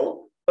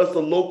zero as the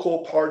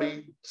local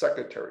party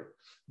secretary.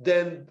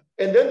 And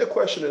then the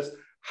question is,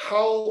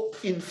 how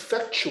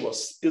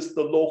infectious is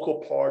the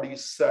local party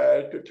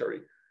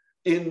secretary?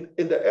 In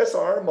the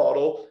SIR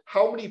model,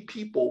 how many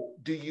people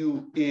do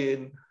you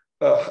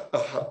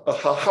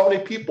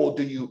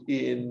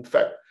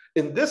infect?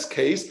 In this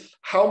case,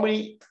 how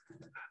many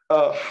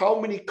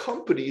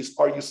companies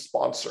are you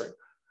sponsoring,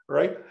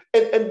 right?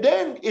 And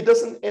then it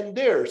doesn't end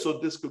there. So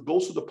this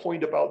goes to the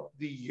point about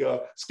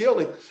the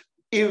scaling.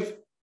 If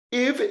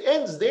it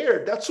ends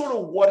there, that's sort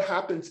of what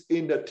happens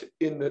in a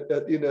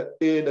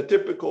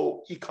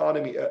typical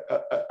economy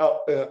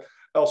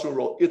elsewhere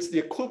role. It's the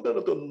equivalent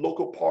of the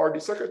local party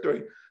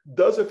secretary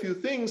does a few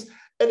things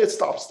and it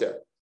stops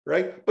there,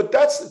 right? But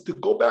that's, to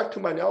go back to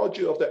my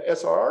analogy of the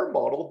SRR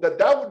model,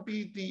 that would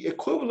be the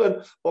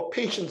equivalent of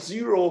patient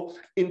zero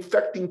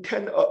infecting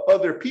 10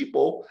 other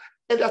people,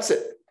 and that's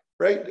it,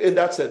 right? And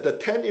that's it. The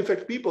 10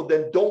 infected people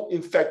then don't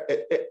infect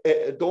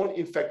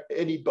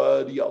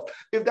anybody else.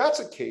 If that's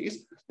the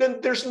case, then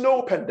there's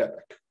no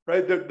pandemic,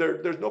 right?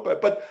 There's no,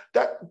 but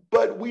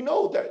we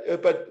know that.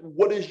 But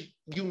what is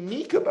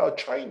unique about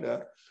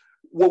China,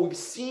 what we've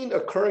seen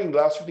occurring in the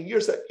last 15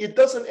 years, that it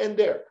doesn't end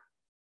there,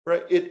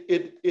 right?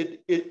 It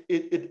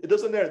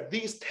doesn't end there.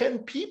 These 10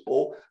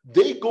 people,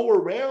 they go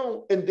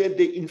around and then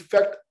they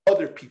infect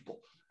other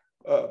people.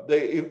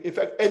 They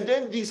infect, and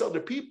then these other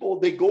people,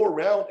 they go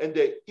around and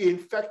they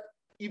infect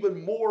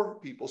even more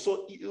people.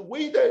 So the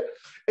way that,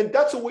 and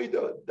that's a way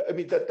that, I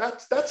mean,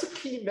 that's a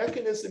key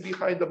mechanism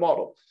behind the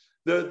model.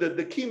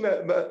 The key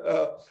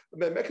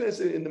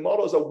mechanism in the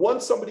model is that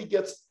once somebody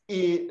gets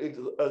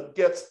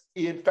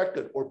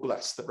infected or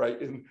blessed,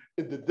 right? In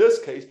this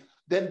case,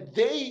 then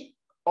they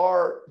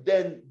have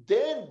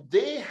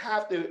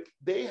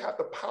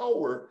the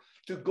power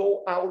to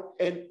go out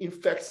and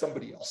infect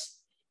somebody else.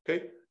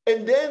 Okay.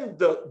 And then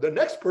the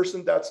next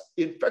person that's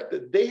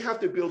infected, they have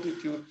the ability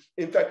to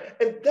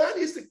infect. And that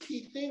is the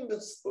key thing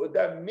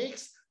that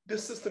makes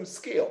this system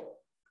scale.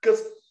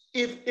 Because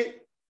if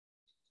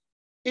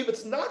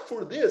it's not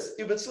for this,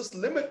 if it's just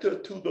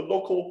limited to the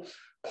local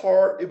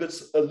part, if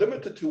it's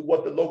limited to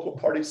what the local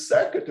party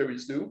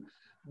secretaries do,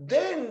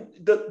 then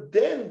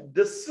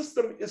the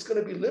system is going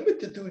to be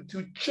limited to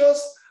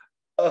just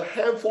a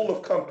handful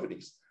of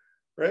companies.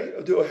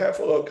 Right, to a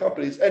handful of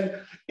companies. And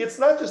it's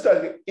not just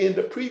that. In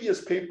the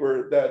previous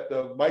paper that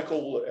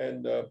Michael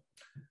and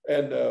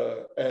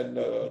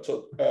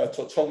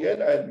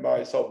Chong-En and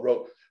myself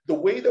wrote, the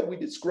way that we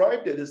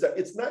described it is that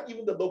it's not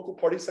even the local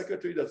party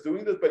secretary that's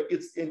doing this, but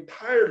it's the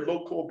entire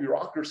local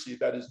bureaucracy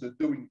that is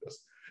doing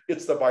this.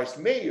 It's the vice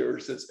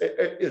mayors. It's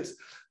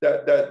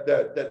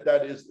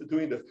that is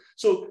doing this.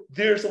 So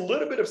there's a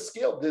little bit of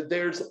scale.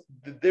 There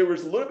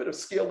was a little bit of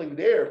scaling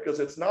there, because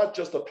it's not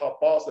just the top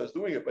boss that's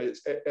doing it, but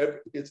it's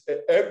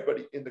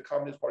everybody in the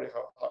Communist Party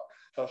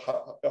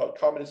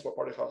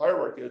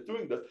hierarchy is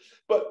doing this.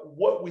 But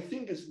what we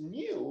think is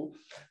new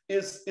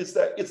is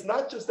that it's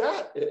not just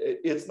that.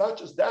 It's not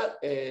just that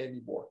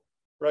anymore,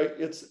 right?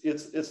 It's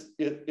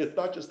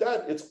not just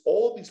that. It's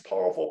all these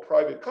powerful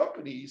private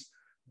companies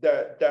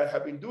that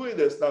have been doing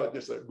this. Now,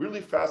 there's a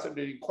really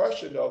fascinating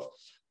question of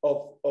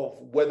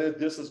whether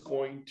this is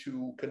going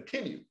to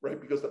continue,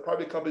 right? Because the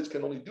private companies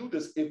can only do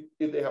this if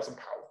they have some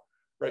power,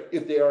 right?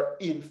 If they are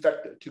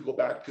infected, to go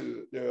back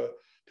to the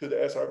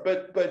SR.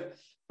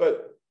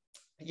 But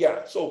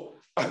yeah, so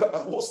I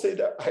will say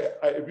that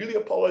I really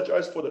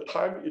apologize for the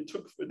time it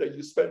took that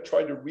you spent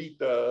trying to read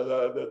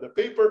the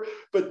paper.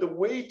 But the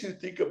way to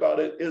think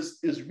about it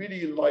is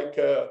really like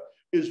an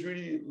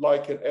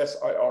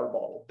SIR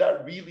model.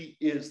 That really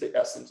is the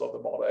essence of the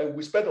model. And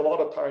we spent a lot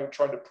of time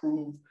trying to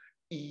prove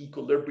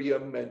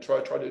equilibrium and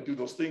trying to do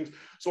those things.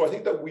 So I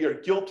think that we are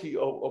guilty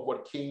of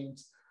what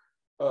Keynes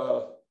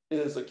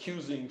is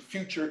accusing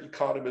future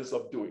economists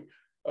of doing.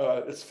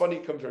 It's funny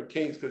coming from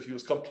Keynes, because he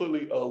was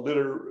completely a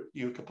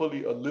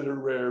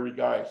literary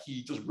guy.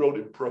 He just wrote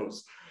in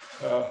prose.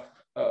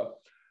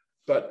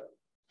 But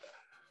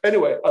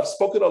anyway, I've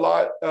spoken a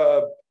lot.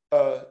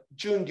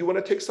 June, do you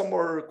want to take some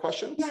more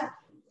questions? Yeah,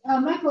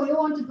 Michael,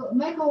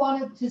 Michael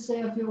wanted to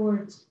say a few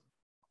words.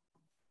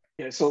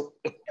 Yeah, so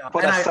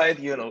put aside,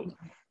 you know.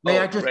 May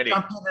I just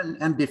jump in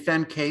and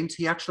defend Keynes?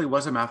 He actually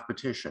was a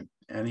mathematician,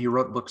 and he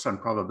wrote books on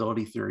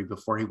probability theory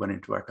before he went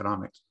into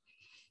economics.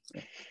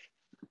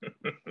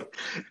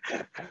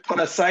 Put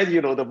aside,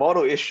 you know, the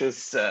model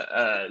issues.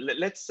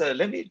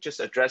 Let me just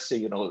address,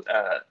 you know,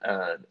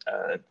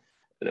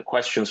 the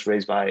questions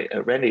raised by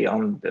Randy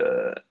on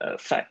the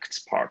facts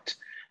part.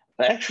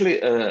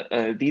 Actually,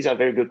 these are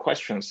very good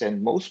questions,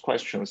 and most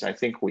questions I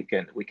think we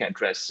can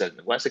address.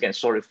 And once again,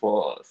 sorry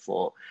for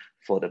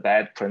the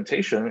bad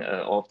presentation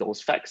of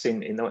those facts in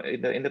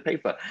the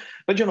paper.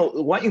 But you know,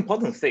 one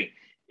important thing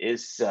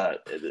is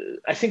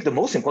I think the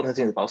most important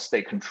thing is about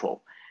state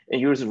control. And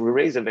you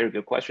raise a very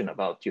good question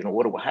about, you know,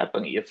 what will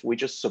happen if we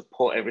just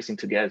support everything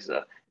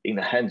together in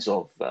the hands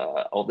of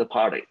the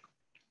party.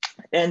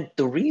 And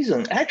the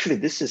reason, actually,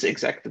 this is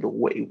exactly the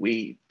way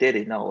we did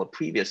in our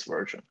previous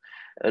version.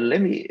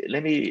 Let me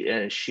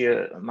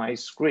share my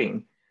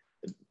screen,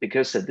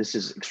 because this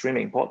is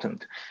extremely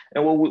important.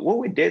 And what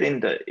we did in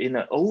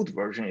the old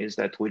version is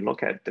that we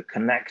look at the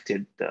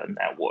connected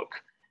network,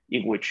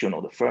 in which, you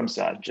know, the firms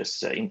are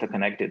just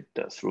interconnected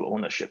through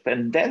ownership.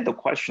 And then the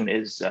question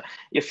is,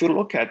 if you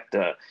look at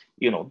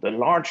you know, the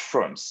large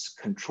firms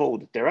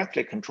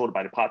directly controlled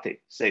by the party,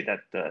 say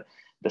that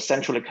the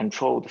centrally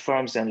controlled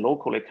firms and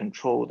locally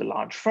controlled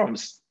large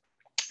firms,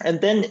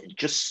 and then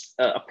just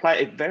apply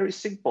a very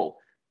simple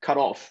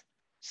cutoff,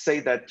 say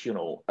that, you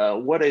know,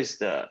 what is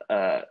the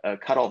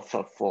cutoff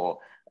for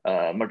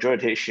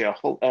majority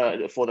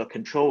shareholder, for the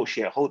controlling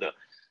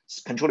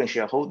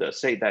shareholder,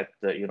 say that,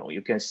 you know,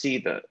 you can see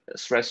the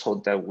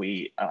threshold that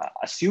we are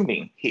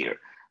assuming here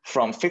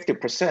from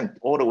 50%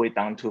 all the way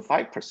down to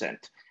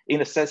 5%, in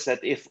the sense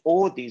that if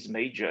all these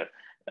major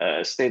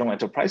state-owned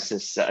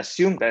enterprises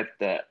assume that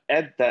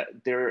add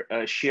their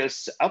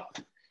shares up,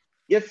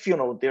 if, you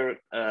know, their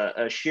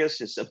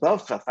shares is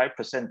above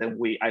 5%, then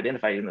we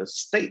identify in the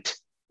state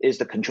is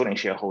the controlling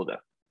shareholder.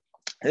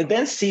 And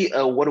then see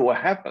what will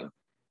happen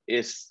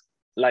is,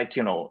 like,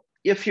 you know,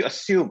 if you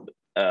assume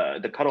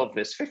the cutoff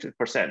is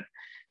 50%,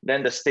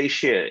 then the state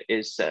share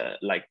is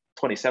like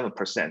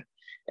 27%.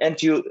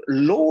 And you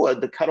lower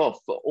the cutoff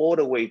all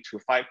the way to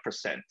 5%,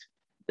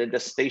 then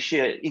the state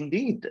share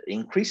indeed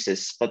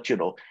increases, but, you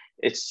know,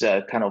 it's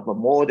kind of a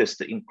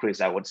modest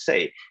increase, I would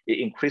say. It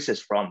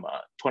increases from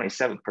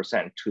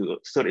 27% to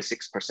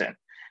 36%.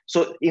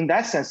 So in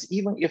that sense,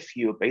 even if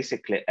you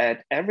basically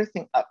add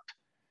everything up,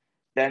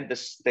 then the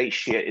state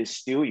share is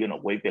still, you know,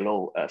 way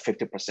below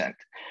 50%.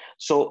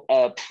 So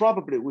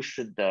probably we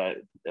should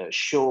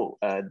show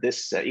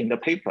this in the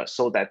paper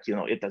so that, you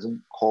know, it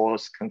doesn't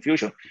cause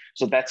confusion.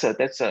 So I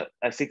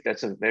think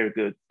that's a very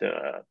good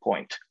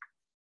point.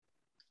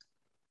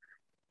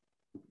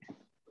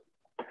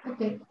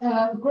 Okay,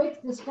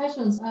 great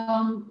discussions.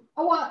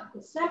 Our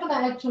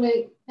seminar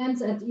actually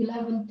ends at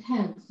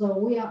 11:10, so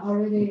we are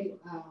already.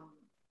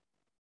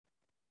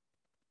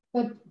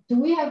 But do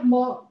we have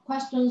more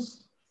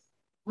questions?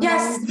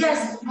 Yes,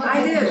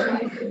 I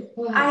do.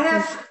 I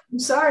have,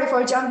 sorry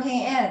for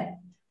jumping in.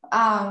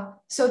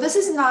 So this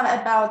is not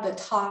about the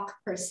talk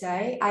per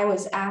se. I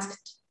was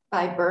asked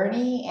by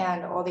Bernie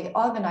and all the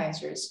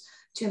organizers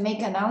to make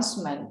an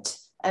announcement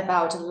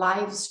about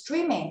live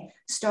streaming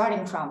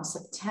starting from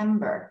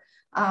September.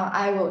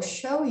 I will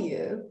show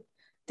you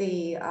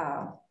the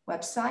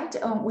website.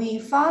 We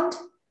found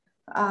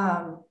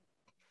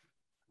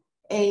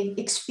a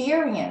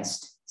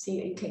experienced,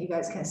 see, you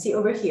guys can see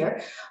over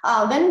here,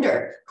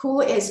 vendor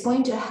who is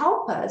going to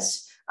help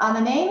us.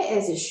 The name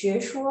is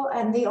Xueshuo,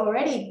 and they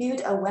already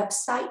built a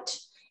website,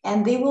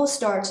 and they will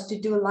start to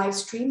do live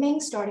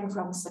streaming starting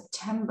from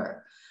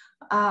September.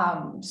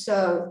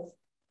 So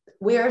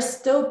we're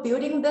still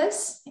building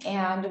this,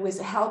 and with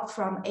help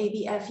from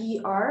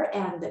ABFER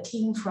and the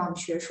team from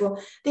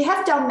Xueshuo, they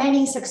have done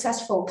many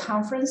successful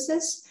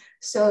conferences.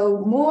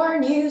 So more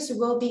news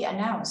will be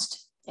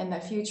announced in the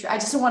future. I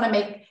just want to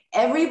make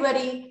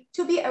everybody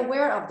to be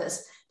aware of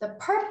this. The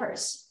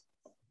purpose,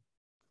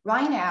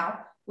 right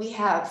now, we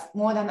have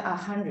more than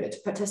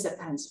 100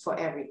 participants for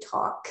every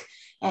talk.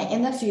 And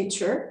in the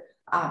future,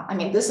 I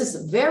mean, this is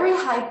a very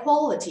high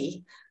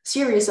quality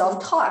series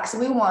of talks.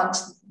 We want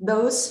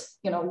those,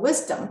 you know,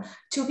 wisdom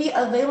to be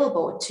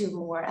available to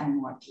more and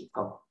more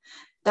people.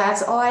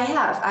 That's all I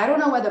have. I don't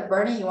know whether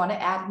Bernie, you want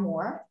to add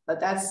more, but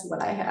that's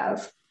what I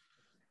have.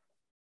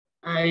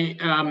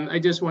 I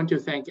just want to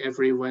thank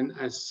everyone,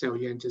 as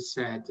Xiaoyan just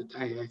said.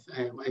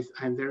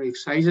 I'm very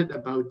excited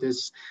about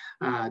this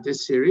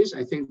this series.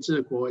 I think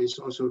Zhiguo is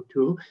also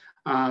too.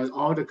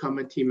 All the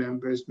committee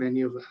members,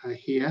 many of are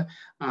here.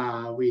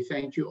 We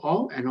thank you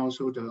all, and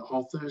also the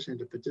authors and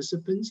the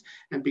participants.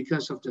 And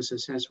because of the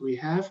success we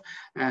have,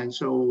 and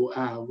so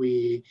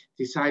we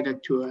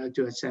decided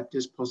to accept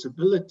this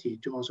possibility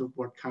to also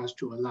broadcast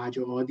to a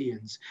larger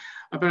audience.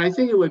 But I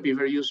think it would be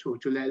very useful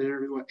to let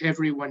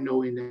everyone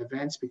know in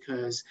advance,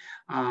 because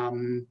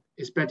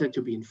it's better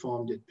to be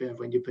informed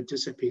when you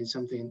participate in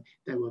something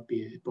that will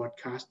be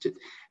broadcasted.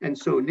 And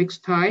so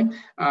next time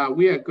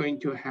we are going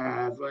to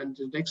have,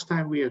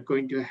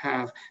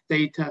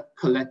 data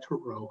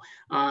collateral.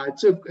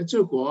 Zheng,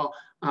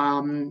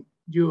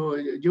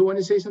 you want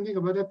to say something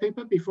about that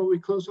paper before we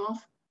close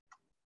off?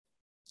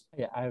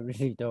 Yeah, I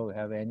really don't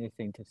have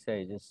anything to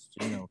say. Just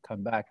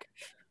come back.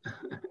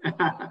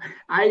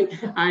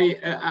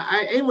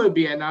 It will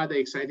be another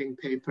exciting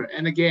paper.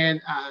 And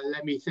again,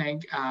 let me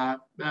thank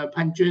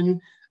Panjun,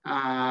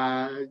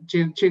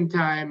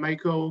 Chang-Tai,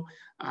 Michael,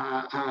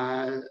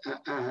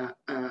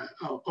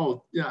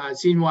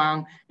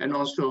 Xin and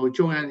also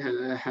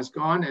Chong-En has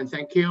gone. And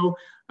thank you,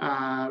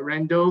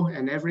 Randall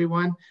and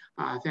everyone.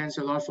 Thanks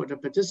a lot for the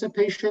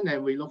participation,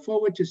 and we look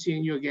forward to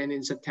seeing you again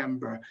in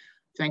September.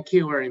 Thank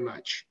you very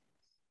much.